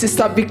see with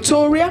Sister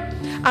Victoria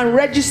and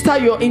register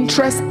your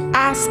interest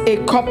as a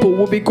couple.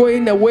 We'll be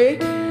going away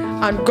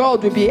and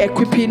God will be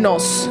equipping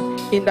us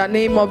in the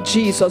name of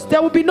Jesus.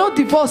 There will be no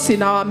divorce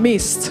in our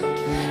midst.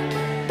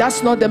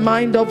 That's not the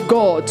mind of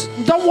God.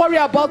 Don't worry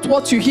about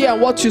what you hear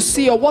and what you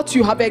see or what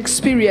you have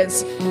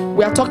experienced.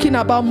 We are talking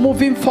about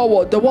moving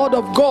forward. The word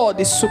of God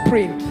is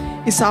supreme.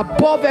 It's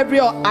above every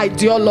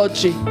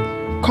ideology.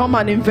 Come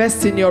and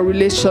invest in your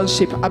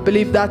relationship. I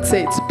believe that's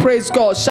it. Praise God.